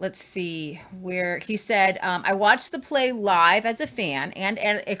see where he said, I watched the play live as a fan and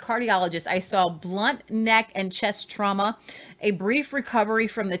a cardiologist. I saw blunt neck and chest trauma, a brief recovery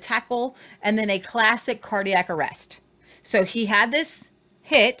from the tackle, and then a classic cardiac arrest. So he had this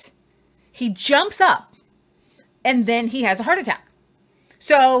hit, he jumps up, and then he has a heart attack.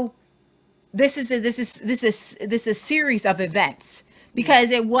 So this is a series of events,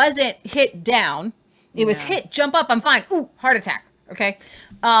 because it wasn't hit down. It was hit, jump up, I'm fine. Ooh, heart attack. Okay.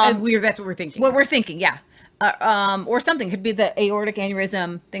 That's what we're thinking. What we're thinking, yeah. Or something could be the aortic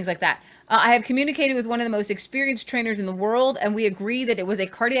aneurysm, things like that. I have communicated with one of the most experienced trainers in the world, and we agree that it was a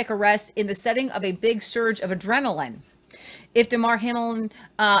cardiac arrest in the setting of a big surge of adrenaline. If Damar Hamlin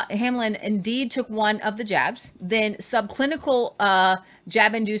indeed took one of the jabs, then subclinical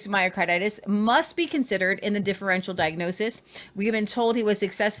jab-induced myocarditis must be considered in the differential diagnosis. We have been told he was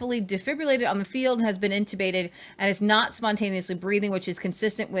successfully defibrillated on the field and has been intubated and is not spontaneously breathing, which is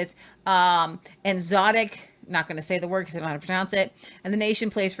consistent with enzodic, not going to say the word because I don't know how to pronounce it, and the nation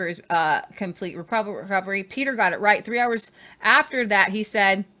plays for his complete recovery. Peter got it right. 3 hours after that, he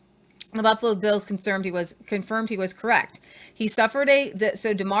said, the Buffalo Bills confirmed he was correct. He suffered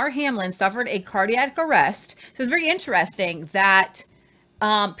so Damar Hamlin suffered a cardiac arrest. So it's very interesting that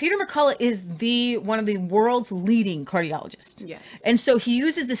Peter McCullough is one of the world's leading cardiologists. Yes. And so he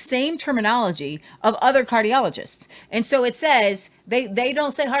uses the same terminology of other cardiologists. And so it says, they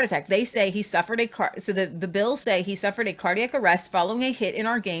don't say heart attack. They say he suffered the Bills say he suffered a cardiac arrest following a hit in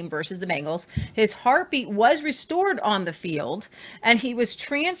our game versus the Bengals. His heartbeat was restored on the field, and he was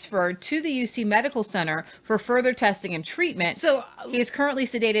transferred to the UC Medical Center for further testing and treatment. So he is currently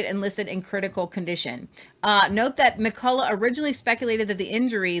sedated and listed in critical condition. Note that McCullough originally speculated that the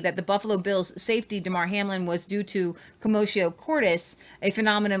injury that the Buffalo Bills safety Damar Hamlin was due to commotio cordis, a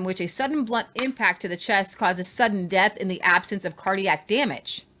phenomenon in which a sudden blunt impact to the chest causes sudden death in the absence of cardiac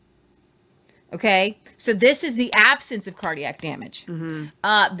damage. Okay, so this is the absence of cardiac damage.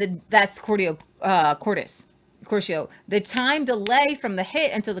 That's cordis. The time delay from the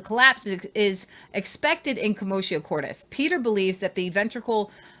hit until the collapse is expected in commotio cordis. Peter believes that the ventricle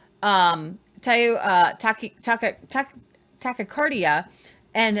tachycardia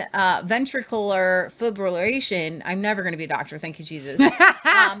and ventricular fibrillation, I'm never going to be a doctor, thank you, Jesus,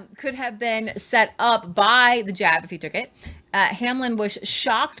 could have been set up by the jab if he took it. Hamlin was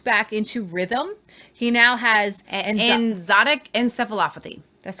shocked back into rhythm. He now has enzodic encephalopathy.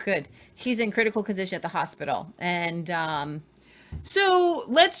 That's good. He's in critical condition at the hospital. And so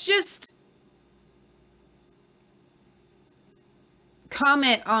let's just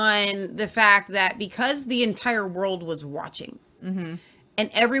comment on the fact that because the entire world was watching and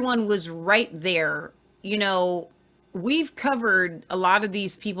everyone was right there, you know, we've covered a lot of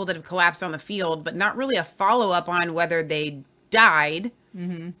these people that have collapsed on the field, but not really a follow-up on whether they died.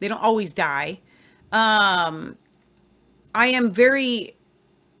 They don't always die. I am very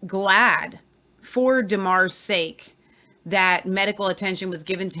glad for Damar's sake that medical attention was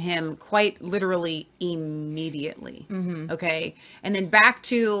given to him quite literally immediately. Okay. And then back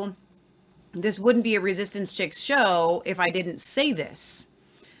to, this wouldn't be a Resistance Chicks show if I didn't say this.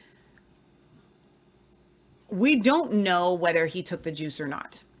 We don't know whether he took the juice or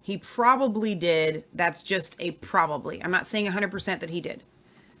not. He probably did. That's just a probably. I'm not saying 100% that he did.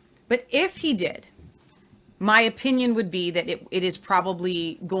 But if he did, my opinion would be that it is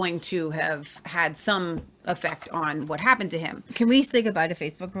probably going to have had some effect on what happened to him. Can we say goodbye to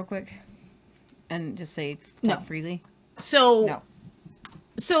Facebook real quick and just say talk freely? So, you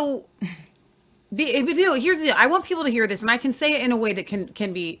know, here's the deal. I want people to hear this, and I can say it in a way that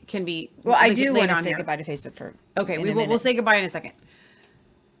can be. Well, I do want to say goodbye to Facebook for. Okay, we'll say goodbye in a second.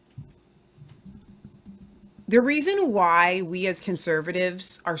 The reason why we as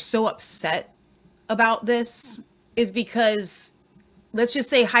conservatives are so upset about this is because, let's just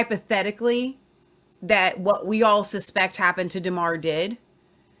say hypothetically, that what we all suspect happened to Damar did,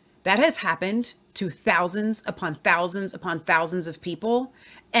 that has happened to thousands upon thousands upon thousands of people,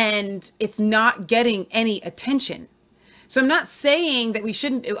 and it's not getting any attention. So I'm not saying that we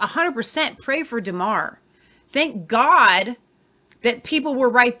shouldn't 100% pray for Damar. Thank God that people were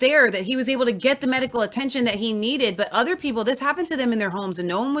right there, that he was able to get the medical attention that he needed. But other people, this happened to them in their homes and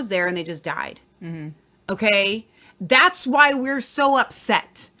no one was there and they just died. Okay? That's why we're so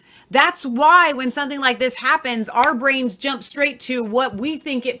upset. That's why when something like this happens, our brains jump straight to what we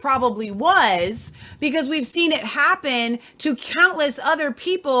think it probably was, because we've seen it happen to countless other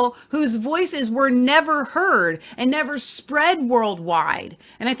people whose voices were never heard and never spread worldwide.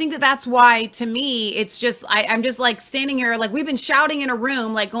 And I think that that's why, to me, it's just, I'm just like standing here, like we've been shouting in a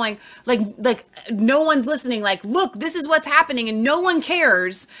room, like going, like no one's listening, like, look, this is what's happening, and no one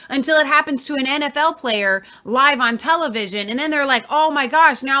cares until it happens to an NFL player live on television. And then they're like, oh my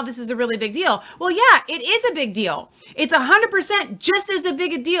gosh, now this is a really big deal. Well, yeah, it is a big deal. It's 100% just as a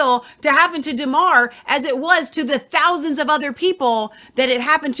big a deal to happen to Damar as it was to the thousands of other people that it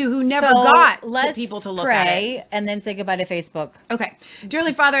happened to who never got to people to look at it. And then say goodbye to Facebook. Okay.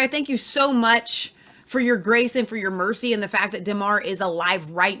 Dearly Father, I thank you so much for your grace and for your mercy and the fact that Damar is alive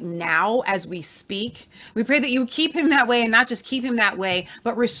right now as we speak. We pray that you keep him that way, and not just keep him that way,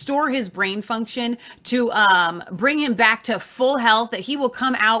 but restore his brain function to bring him back to full health, that he will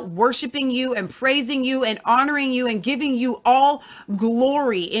come out worshiping you and praising you and honoring you and giving you all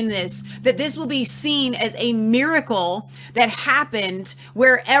glory in this, that this will be seen as a miracle that happened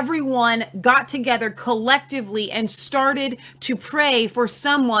where everyone got together collectively and started to pray for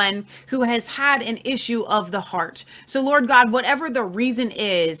someone who has had an issue of the heart. So Lord God, whatever the reason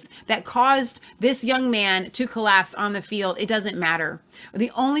is that caused this young man to collapse on the field, it doesn't matter.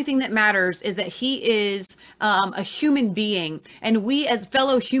 The only thing that matters is that he is a human being, and we as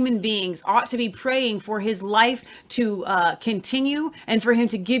fellow human beings ought to be praying for his life to continue and for him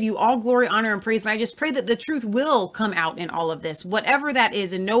to give you all glory, honor, and praise. And I just pray that the truth will come out in all of this, whatever that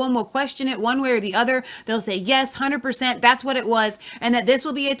is, and no one will question it one way or the other. They'll say, yes, 100%, that's what it was, and that this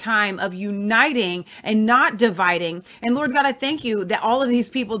will be a time of uniting and not dividing. And Lord God, I thank you that all of these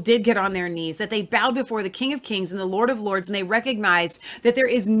people did get on their knees, that they bowed before the King of Kings and the Lord of Lords, and they recognized that there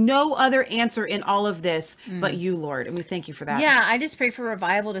is no other answer in all of this but you, Lord. And we thank you for that. Yeah, I just pray for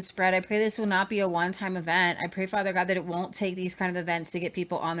revival to spread. I pray this will not be a one-time event. I pray, Father God, that it won't take these kind of events to get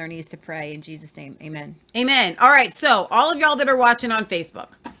people on their knees to pray. In Jesus' name, amen. Amen. All right, so all of y'all that are watching on Facebook,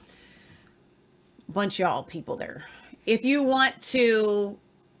 bunch of y'all people there, if you want to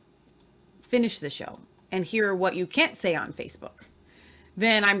finish the show and hear what you can't say on Facebook,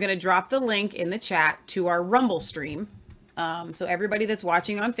 then I'm going to drop the link in the chat to our Rumble stream. So everybody that's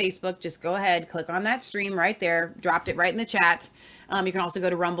watching on Facebook, just go ahead, click on that stream right there, dropped it right in the chat. You can also go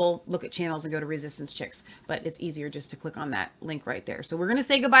to Rumble, look at channels, and go to Resistance Chicks, but it's easier just to click on that link right there. So we're going to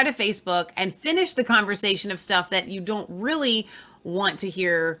say goodbye to Facebook and finish the conversation of stuff that you don't really want to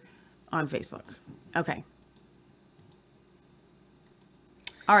hear on Facebook. Okay.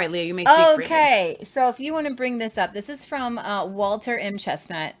 All right, Leah, you may speak freely. Okay, so if you want to bring this up, this is from Walter M.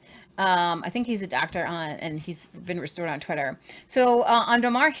 Chestnut. I think he's a doctor and he's been restored on Twitter. So on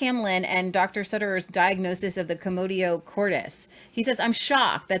Damar Hamlin and Dr. Sutterer's diagnosis of the commotio cordis, he says, I'm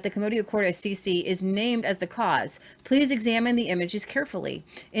shocked that the commotio cordis CC is named as the cause. Please examine the images carefully.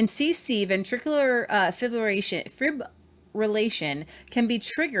 In CC, ventricular fibrillation, relation can be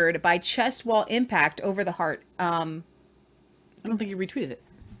triggered by chest wall impact over the heart. I don't think you retweeted it.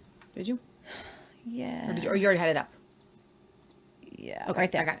 Did you? Yeah. Or you already had it up? Yeah. Okay,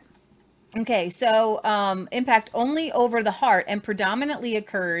 Right there. I got it. Okay, so impact only over the heart and predominantly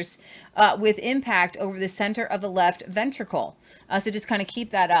occurs with impact over the center of the left ventricle. So just kind of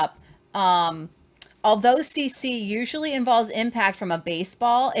keep that up. Although CC usually involves impact from a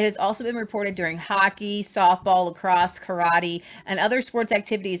baseball, it has also been reported during hockey, softball, lacrosse, karate, and other sports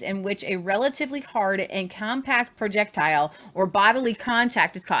activities in which a relatively hard and compact projectile or bodily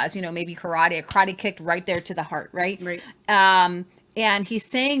contact is caused. You know, maybe karate, a karate kick right there to the heart, right? Right. And he's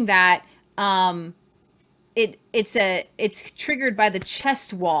saying that it's triggered by the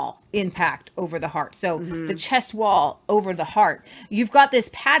chest wall impact over the heart. So the chest wall over the heart, you've got this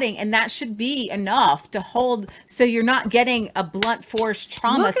padding, and that should be enough to hold, so you're not getting a blunt force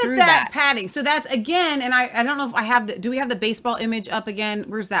trauma Look through at that that. padding. So that's again, and I don't know if I have do we have the baseball image up again?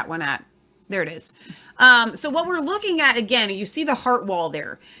 Where's that one at? There it is. So what we're looking at again, you see the heart wall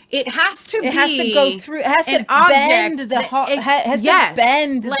there. It has to go through. It has an to object bend the heart. Has yes, to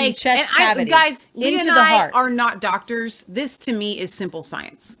bend the like, chest and cavity guys, Lee into and the I heart. are not doctors. This to me is simple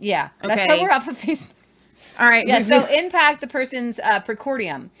science. Yeah, that's Okay. how we're off of Facebook. All right. Yeah, so impact the person's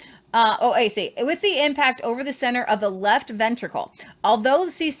precordium. I see. With the impact over the center of the left ventricle, although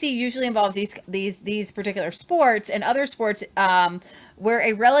CC usually involves these particular sports and other sports where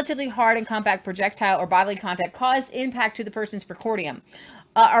a relatively hard and compact projectile or bodily contact caused impact to the person's precordium.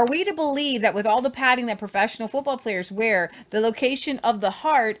 Are we to believe that with all the padding that professional football players wear, the location of the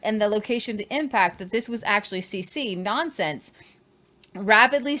heart and the location of the impact, that this was actually CC? Nonsense.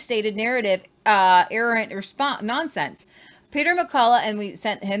 Rapidly stated narrative, errant response, nonsense. Peter McCullough, and we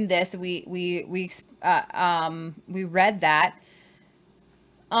sent him this. We read that.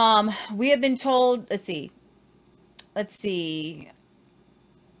 We have been told. Let's see.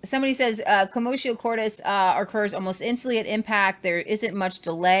 Somebody says commotio cordis occurs almost instantly at impact. There isn't much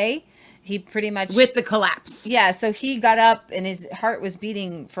delay. He pretty much with the collapse. Yeah, so he got up and his heart was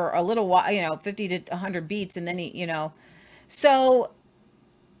beating for a little while, 50 to 100 beats, and then he, so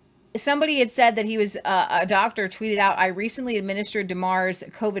somebody had said that he was a doctor tweeted out, I recently administered Damar's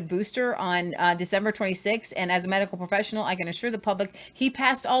COVID booster on December 26th, and as a medical professional, I can assure the public he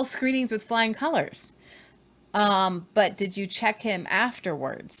passed all screenings with flying colors. But did you check him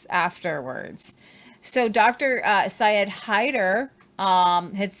afterwards? So Dr. Syed Haider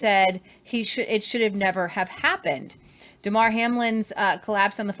had said it should have never have happened. Damar Hamlin's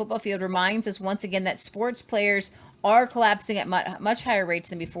collapse on the football field reminds us once again that sports players are collapsing at much higher rates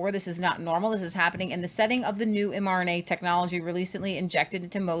than before. This is not normal. This is happening in the setting of the new mRNA technology recently injected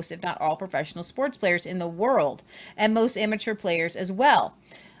into most, if not all, professional sports players in the world, and most amateur players as well.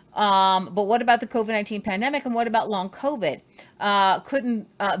 But what about the COVID-19 pandemic, and what about long COVID? Couldn't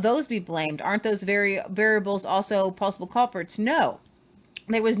those be blamed? Aren't those variables also possible culprits? No.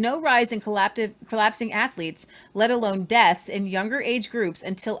 There was no rise in collapsing athletes, let alone deaths in younger age groups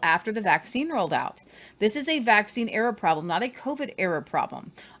until after the vaccine rolled out. This is a vaccine era problem, not a COVID era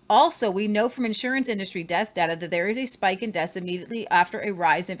problem. Also, we know from insurance industry death data that there is a spike in deaths immediately after a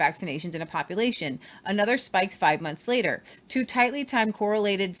rise in vaccinations in a population. Another spikes 5 months later. Two tightly timed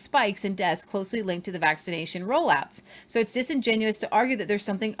correlated spikes in deaths closely linked to the vaccination rollouts. So it's disingenuous to argue that there's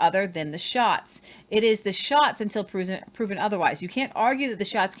something other than the shots. It is the shots until proven otherwise. You can't argue that the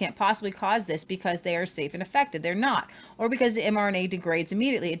shots can't possibly cause this because they are safe and effective. They're not. Or because the mRNA degrades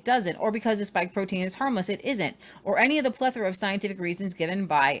immediately. It doesn't. Or because the spike protein is harmless. It isn't. Or any of the plethora of scientific reasons given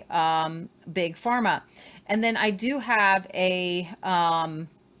by big pharma. And then I do have I thought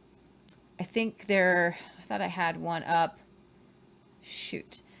I had one up.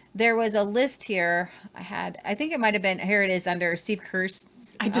 Shoot. There was a list here. I think it might have been, here it is under Steve Kerr's.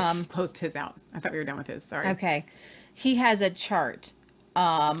 I just closed his out. I thought we were done with his. Sorry. Okay. He has a chart.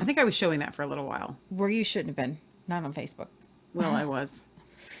 I think I was showing that for a little while. Where you shouldn't have been. Not on Facebook. Well, I was.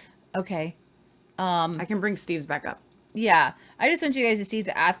 Okay. I can bring Steve's back up. Yeah. I just want you guys to see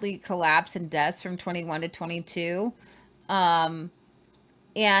the athlete collapse and deaths from 21 to 22. And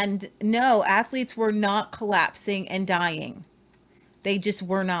no, athletes were not collapsing and dying. They just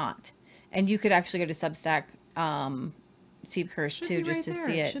were not. And you could actually go to Substack, Steve Kerr's too, just to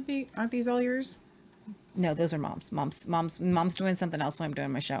see it. Should be. Aren't these all yours? No, those are mom's. Mom's doing something else when I'm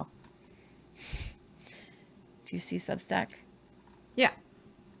doing my show. Do you see Substack? Yeah.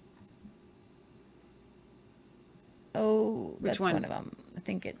 Oh, Which that's one? one of them. I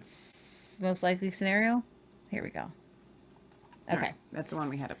think it's most likely scenario. Here we go. Okay. Right. That's the one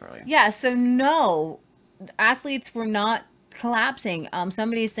we had up earlier. Yeah. So no, athletes were not collapsing.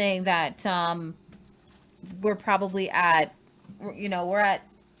 Somebody's saying that we're probably at, we're at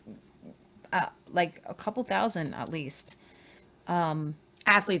like a couple thousand at least.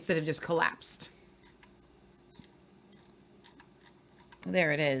 Athletes that have just collapsed.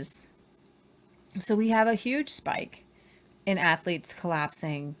 There it is. So we have a huge spike in athletes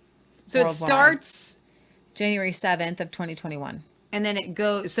collapsing. So worldwide. it starts January 7th of 2021. and then it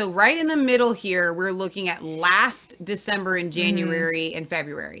goes. So right in the middle here, we're looking at last December and January and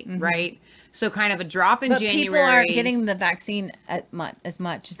February, right? So kind of a drop in But January. people aren't getting the vaccine as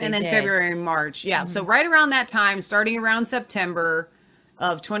much as they and then did. February and March. Yeah. So right around that time, starting around September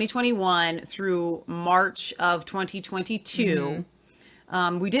of 2021 through March of 2022.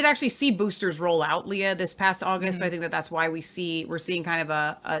 We did actually see boosters roll out, Leah, this past August. So I think that's why we're seeing kind of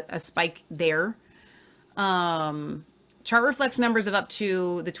a spike there. Chart reflects numbers of up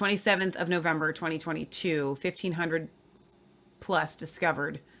to the 27th of November, 2022, 1,500 plus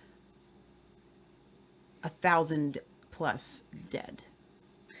discovered, 1,000 plus dead.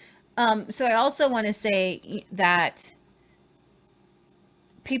 So I also want to say that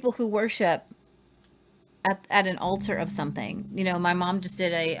people who worship at an altar of something, my mom just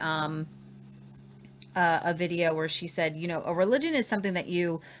did a video where she said, a religion is something that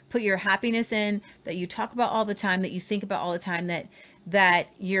you put your happiness in, that you talk about all the time, that you think about all the time, that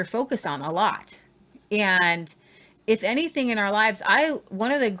you're focused on a lot. And if anything in our lives,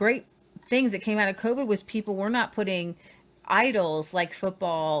 one of the great things that came out of COVID was people were not putting idols like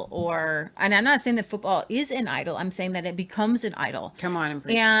football and I'm not saying that football is an idol. I'm saying that it becomes an idol. Come on and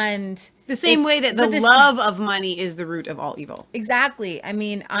preach. And the same way that the love of money is the root of all evil. Exactly. I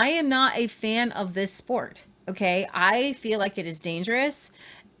mean, I am not a fan of this sport. Okay. I feel like it is dangerous.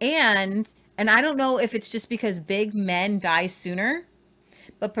 And I don't know if it's just because big men die sooner,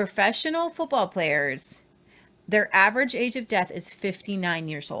 but professional football players, their average age of death is 59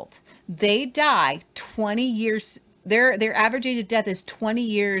 years old. They die 20 years. Their average age of death is 20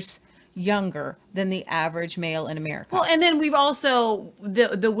 years younger than the average male in America. Well, and then we've also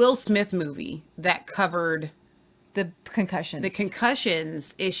the Will Smith movie that covered the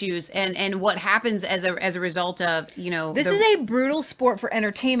concussions issues and what happens as a result of, this is a brutal sport for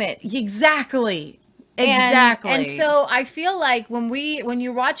entertainment. Exactly. And so I feel like when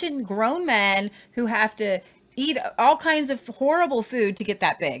you're watching grown men who have to eat all kinds of horrible food to get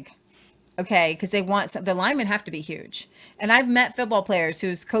that big. Okay, because the linemen have to be huge. And I've met football players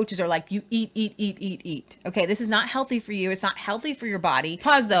whose coaches are like, you eat. Okay, this is not healthy for you. It's not healthy for your body.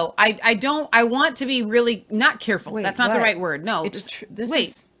 Pause though. I want to be really not careful. Wait, That's not what? the right word. No.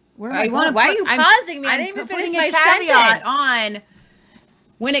 Where am I going? Why are you pausing me? I didn't even finish my caveat sentence. on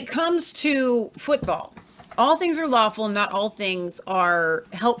when it comes to football. All things are lawful, not all things are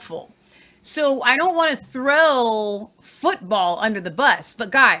helpful. So I don't want to throw football under the bus, but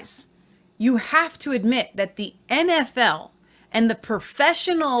guys, you have to admit that the NFL and the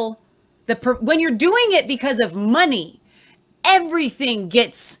professional, when you're doing it because of money, everything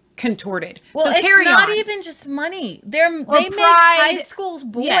gets contorted. Well, so it's not even just money. They make high school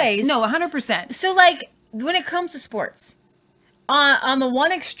boys. Yes, no, 100%. So like when it comes to sports, on the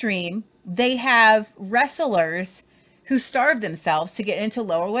one extreme, they have wrestlers who starve themselves to get into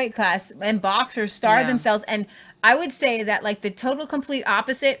lower weight class, and boxers starve themselves. And I would say that like the total complete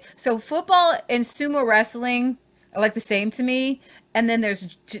opposite. So football and sumo wrestling are like the same to me. And then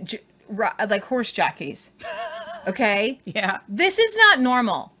there's like horse jockeys. Okay. Yeah. This is not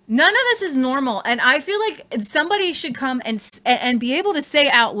normal. None of this is normal. And I feel like somebody should come and be able to say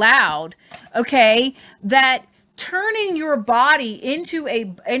out loud, okay, that turning your body into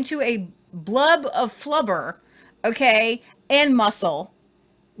a blub of flubber, okay, and muscle,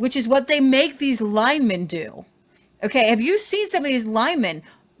 which is what they make these linemen do. Okay, have you seen some of these linemen?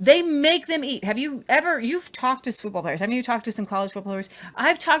 They make them eat. You've talked to football players. Have you talked to some college football players?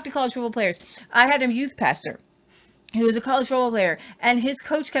 I've talked to college football players. I had a youth pastor who was a college football player, and his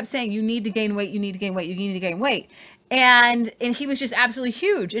coach kept saying, you need to gain weight, you need to gain weight, you need to gain weight. And he was just absolutely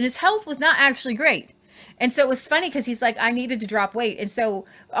huge, and his health was not actually great. And so it was funny because he's like, I needed to drop weight. And so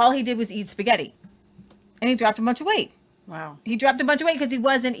all he did was eat spaghetti. And he dropped a bunch of weight. Wow. He dropped a bunch of weight because he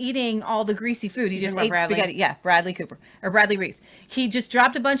wasn't eating all the greasy food. He just ate spaghetti. Yeah, Bradley Cooper or Bradley Reese. He just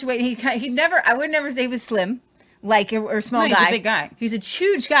dropped a bunch of weight. I would never say he was slim, like or small guy. He's a big guy. He's a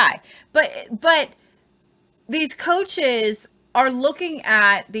huge guy. But these coaches are looking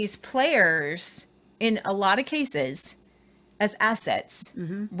at these players in a lot of cases as assets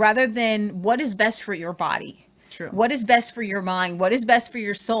rather than what is best for your body. True. What is best for your mind? What is best for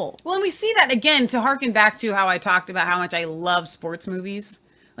your soul? Well, and we see that again to harken back to how I talked about how much I love sports movies.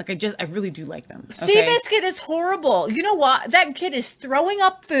 Like I really do like them. Seabiscuit is horrible. You know what? That kid is throwing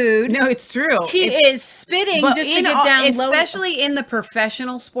up food. No, it's true. He is spitting just to get down low. Especially in the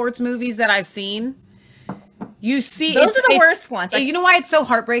professional sports movies that I've seen. You see, those are the worst ones. You know why it's so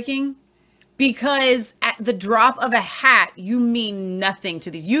heartbreaking? Because at the drop of a hat, you mean nothing to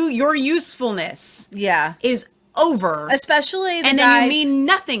these. Your usefulness, is over. Especially the and guys, then you mean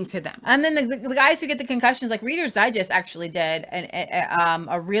nothing to them. And then the guys who get the concussions, like Reader's Digest actually did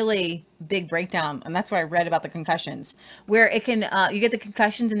a really big breakdown, and that's where I read about the concussions, where it can you get the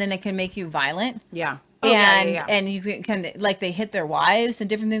concussions and then it can make you violent. Yeah. And you can like they hit their wives and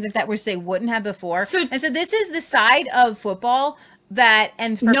different things like that, which they wouldn't have before. So this is the side of football that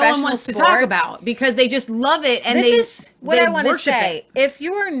and professional no one wants to talk about because they just love it. And this is what I want to say. It. If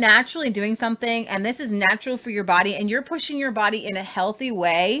you are naturally doing something and this is natural for your body and you're pushing your body in a healthy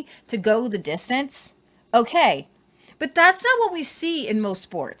way to go the distance, okay. But that's not what we see in most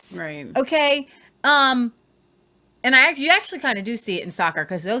sports. Right. Okay. And you actually kind of do see it in soccer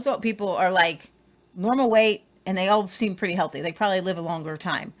because those people are like normal weight and they all seem pretty healthy. They probably live a longer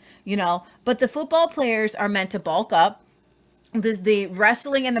time, you know, but the football players are meant to bulk up. The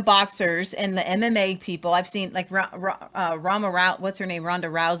wrestling and the boxers and the MMA people I've seen like what's her name? Ronda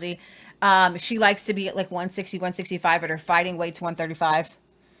Rousey. She likes to be at like 160, 165, but her fighting weight's 135.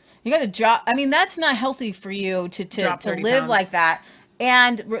 You got to drop. I mean, that's not healthy for you to live pounds. Like that.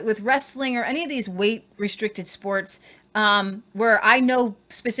 And with wrestling or any of these weight restricted sports, where I know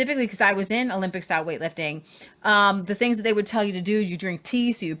specifically because I was in Olympic style weightlifting, the things that they would tell you to do, you drink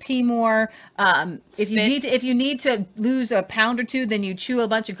tea so you pee more. If you need to lose a pound or two, then you chew a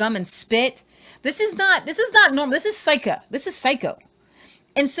bunch of gum and spit. This is not normal. This is psycho.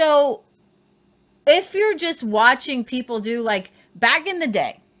 And so if you're just watching people do like back in the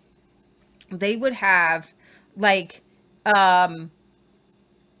day, they would have like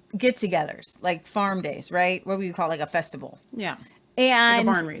get-togethers, like farm days, right? What we call like a festival. Yeah. And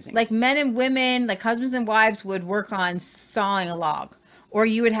like a barn raising. Like men and women, like husbands and wives would work on sawing a log, or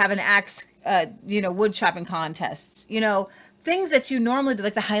you would have an axe, wood chopping contests, things that you normally do,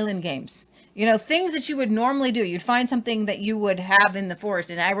 like the Highland Games, things that you would normally do. You'd find something that you would have in the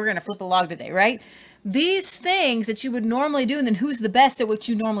forest and we're going to flip a log today, right? These things that you would normally do. And then who's the best at what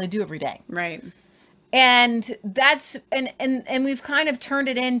you normally do every day? Right. And that's and we've kind of turned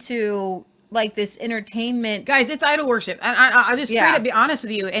it into like this entertainment. Guys, it's idol worship. And I'll just straight up be honest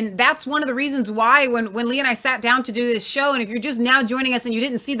with you. And that's one of the reasons why when Lee and I sat down to do this show, and if you're just now joining us and you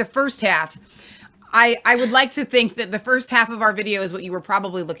didn't see the first half, I would like to think that the first half of our video is what you were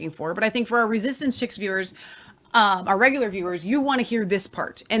probably looking for. But I think for our Resistance Chicks viewers, our regular viewers, you want to hear this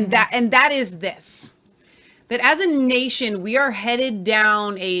part. And that is this. That as a nation, we are headed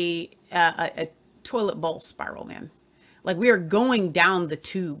down a toilet bowl spiral, man. Like we are going down the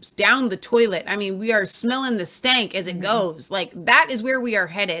tubes, down the toilet. I mean, we are smelling the stank as it goes. Like that is where we are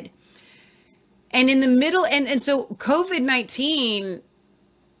headed. And in the middle, and so COVID-19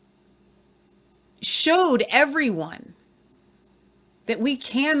 showed everyone that we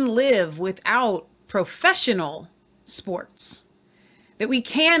can live without professional sports, that we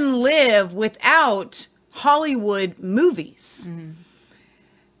can live without Hollywood movies.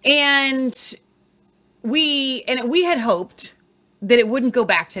 And we had hoped that it wouldn't go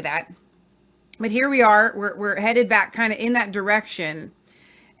back to that. But here we are, we're headed back kind of in that direction.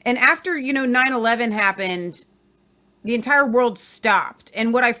 And after, 9/11 happened, the entire world stopped.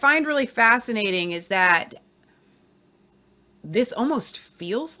 And what I find really fascinating is that this almost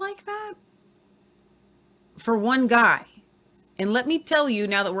feels like that for one guy. And let me tell you,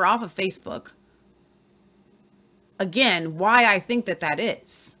 now that we're off of Facebook, again, why I think that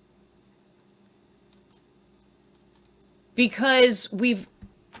is. Because we've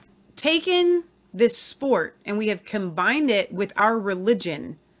taken this sport and we have combined it with our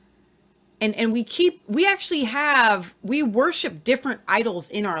religion. And we worship different idols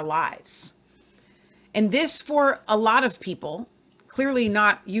in our lives. And this, for a lot of people, clearly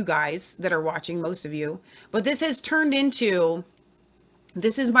not you guys that are watching, most of you, but this has turned into,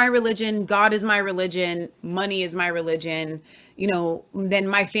 this is my religion, God is my religion, money is my religion, then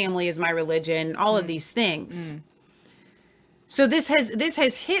my family is my religion, all of these things. So this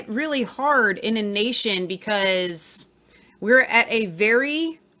has hit really hard in a nation because we're at a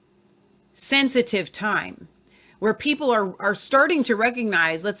very sensitive time where people are starting to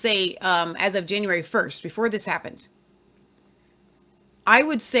recognize, let's say, as of January 1st, before this happened, I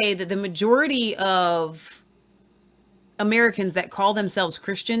would say that the majority of Americans that call themselves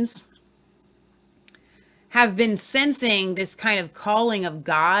Christians have been sensing this kind of calling of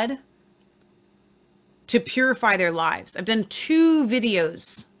God to purify their lives. I've done 2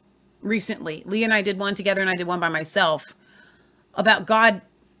 videos recently. Leah and I did one together, and I did one by myself, about God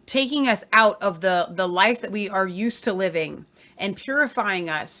taking us out of the life that we are used to living and purifying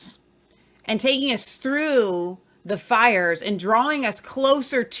us and taking us through the fires and drawing us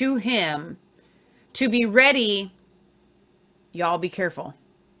closer to him to be ready. Y'all be careful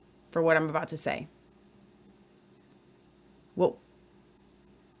for what I'm about to say. Well,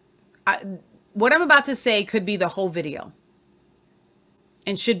 what I'm about to say could be the whole video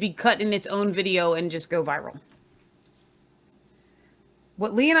and should be cut in its own video and just go viral.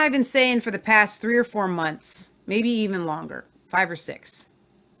 What Lee and I have been saying for the past 3 or 4 months, maybe even longer, 5 or 6,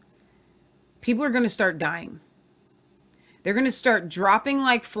 people are going to start dying. They're going to start dropping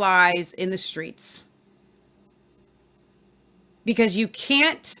like flies in the streets. Because you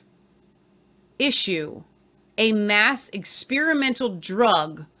can't issue a mass experimental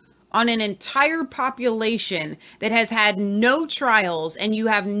drug on an entire population that has had no trials, and you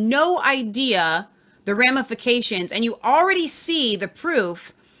have no idea the ramifications, and you already see the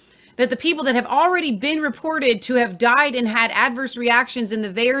proof that the people that have already been reported to have died and had adverse reactions in the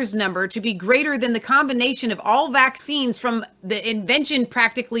VAERS number to be greater than the combination of all vaccines from the invention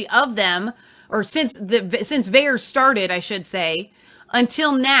practically of them, or since VAERS started, I should say,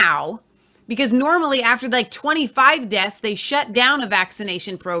 until now. Because normally after like 25 deaths, they shut down a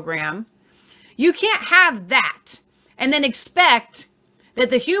vaccination program. You can't have that and then expect that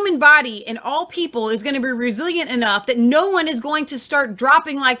the human body and all people is going to be resilient enough that no one is going to start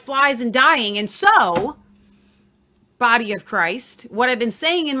dropping like flies and dying. And so, body of Christ, what I've been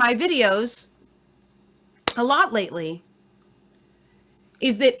saying in my videos a lot lately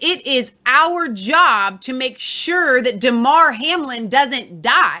is that it is our job to make sure that Damar Hamlin doesn't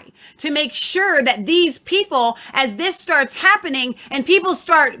die, to make sure that these people, as this starts happening and people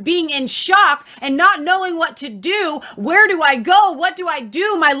start being in shock and not knowing what to do, where do I go? What do I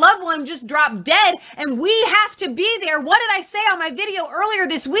do? My loved one just dropped dead and we have to be there. What did I say on my video earlier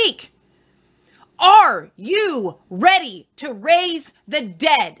this week? Are you ready to raise the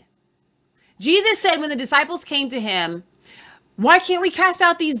dead? Jesus said when the disciples came to him, why can't we cast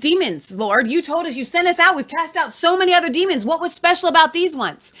out these demons, Lord? You told us, you sent us out. We've cast out so many other demons. What was special about these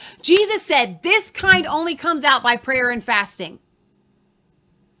ones? Jesus said, this kind only comes out by prayer and fasting.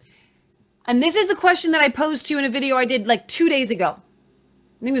 And this is the question that I posed to you in a video I did like 2 days ago.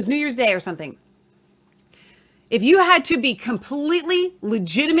 I think it was New Year's Day or something. If you had to be completely,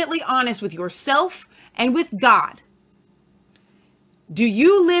 legitimately honest with yourself and with God, do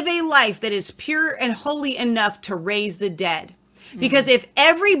you live a life that is pure and holy enough to raise the dead? Because if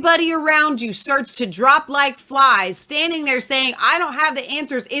everybody around you starts to drop like flies, standing there saying, I don't have the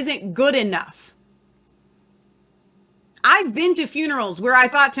answers, isn't good enough. I've been to funerals where I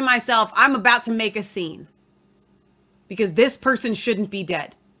thought to myself, I'm about to make a scene because this person shouldn't be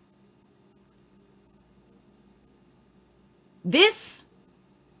dead. This,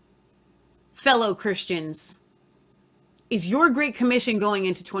 fellow Christians, is your Great Commission going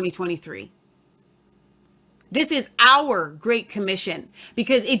into 2023. This is our Great Commission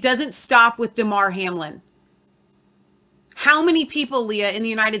because it doesn't stop with Damar Hamlin. How many people, Leah, in the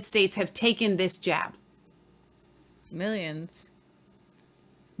United States have taken this jab? Millions.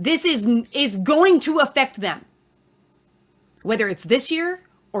 This is going to affect them. Whether it's this year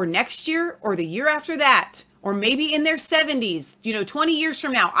or next year or the year after that, or maybe in their 70s, 20 years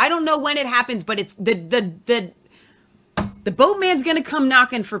from now. I don't know when it happens, but it's the boatman's going to come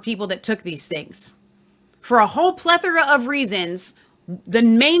knocking for people that took these things. For a whole plethora of reasons, the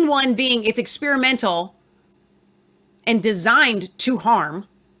main one being it's experimental and designed to harm.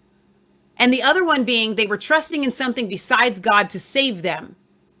 And the other one being they were trusting in something besides God to save them.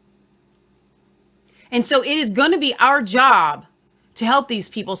 And so it is going to be our job to help these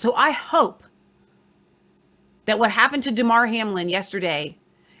people. So I hope that what happened to Damar Hamlin yesterday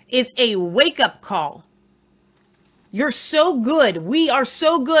is a wake-up call. You're so good. We are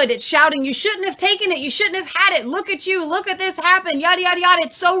so good at shouting, you shouldn't have taken it. You shouldn't have had it. Look at you. Look at this happen. Yada, yada, yada.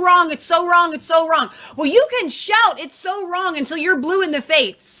 It's so wrong. It's so wrong. It's so wrong. Well, you can shout it's so wrong until you're blue in the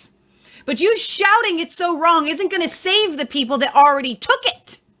face. But you shouting it's so wrong isn't going to save the people that already took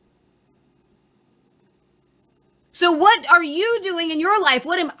it. So what are you doing in your life?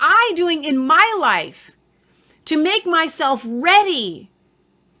 What am I doing in my life to make myself ready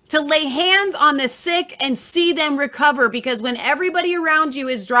to lay hands on the sick and see them recover? Because when everybody around you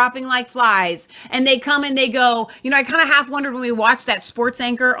is dropping like flies and they come and they go, I kind of half wondered when we watched that sports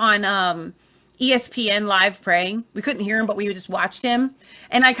anchor on ESPN live praying. We couldn't hear him, but we just watched him.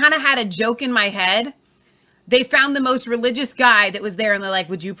 And I kind of had a joke in my head. They found the most religious guy that was there and they're like,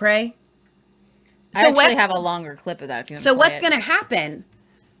 would you pray? I actually have a longer clip of that. So what's going to happen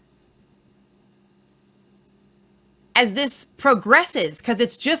as this progresses, because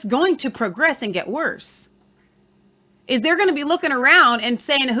it's just going to progress and get worse, is they're going to be looking around and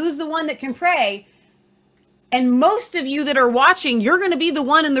saying, who's the one that can pray? And most of you that are watching, you're going to be the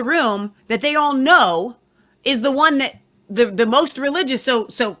one in the room that they all know is the one that the most religious.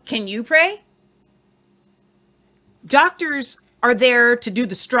 So can you pray? Doctors are there to do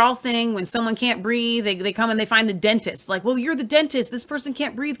the straw thing when someone can't breathe. They come and they find the dentist. Like, well, you're the dentist. This person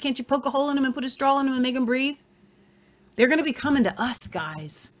can't breathe. Can't you poke a hole in him and put a straw in him and make him breathe? They're going to be coming to us,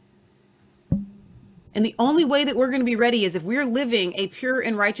 guys. And the only way that we're going to be ready is if we're living a pure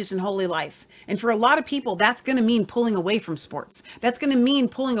and righteous and holy life. And for a lot of people, that's going to mean pulling away from sports. That's going to mean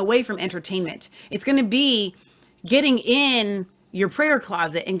pulling away from entertainment. It's going to be getting in your prayer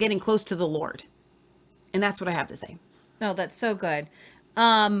closet and getting close to the Lord. And that's what I have to say. Oh, that's so good.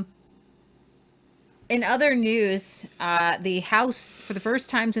 In other news, the House, for the first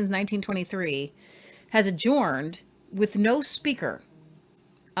time since 1923, has adjourned with no speaker.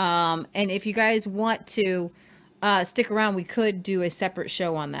 And if you guys want to stick around, we could do a separate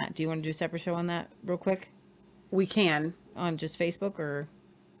show on that. Do you want to do a separate show on that real quick? We can. On just Facebook or?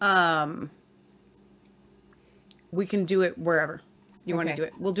 We can do it wherever you want to do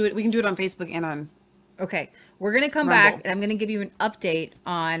it. We'll do it. We can do it on Facebook and on. Okay. We're going to come back and I'm going to give you an update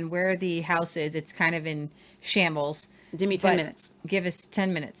on where the house is. It's kind of in shambles. Give me 10 minutes. Give us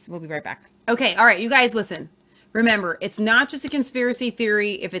 10 minutes. We'll be right back. Okay. All right. You guys listen. Remember, it's not just a conspiracy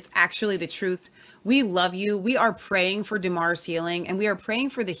theory if it's actually the truth. We love you. We are praying for Damar's healing, and we are praying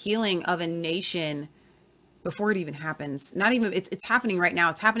for the healing of a nation before it even happens. Not even, it's happening right now.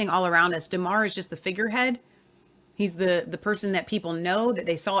 It's happening all around us. Damar is just the figurehead. He's the person that people know that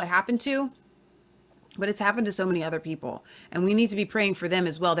they saw it happen to. But it's happened to so many other people, and we need to be praying for them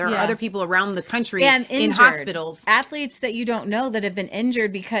as well. There are other people around the country in hospitals, athletes that you don't know that have been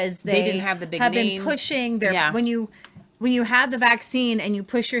injured because they didn't have the big have name. Been pushing their when you had the vaccine and you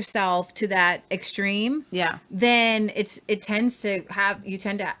push yourself to that extreme, then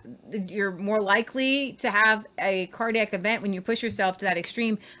you're more likely to have a cardiac event when you push yourself to that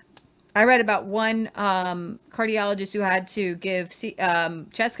extreme. I read about one cardiologist who had to give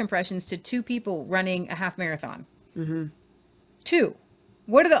chest compressions to 2 people running a half marathon. Mm-hmm. 2.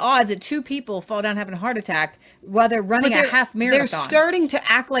 What are the odds that 2 people fall down having a heart attack while they're running a half marathon? They're starting to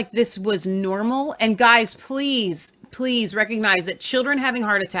act like this was normal. And guys, please recognize that children having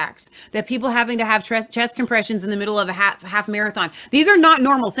heart attacks, that people having to have chest compressions in the middle of a half marathon, these are not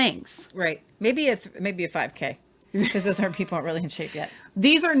normal things. Right. Maybe a 5K. Because those people aren't really in shape yet.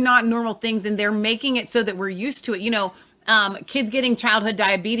 These are not normal things, and they're making it so that we're used to it. You know, kids getting childhood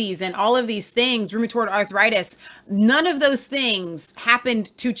diabetes and all of these things, rheumatoid arthritis. None of those things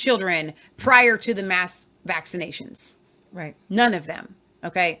happened to children prior to the mass vaccinations. Right. None of them.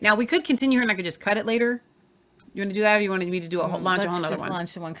 Okay. Now we could continue here, and I could just cut it later. You want to do that, or you want me to do launch a whole other one? Let's just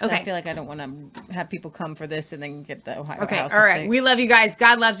launch the one, because I feel like I don't want to have people come for this and then get the Ohio House. All right. We love you guys.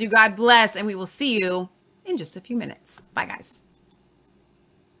 God loves you. God bless, and we will see you in just a few minutes. Bye, guys.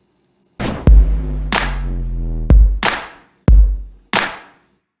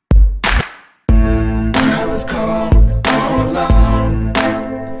 I was cold all alone,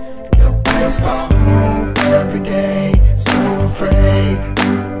 no place for home, every day so afraid.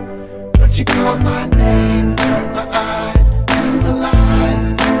 But you called my name, turned my eyes to the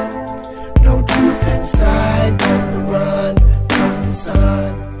lies. No truth inside, on the run from the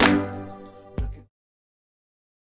sun.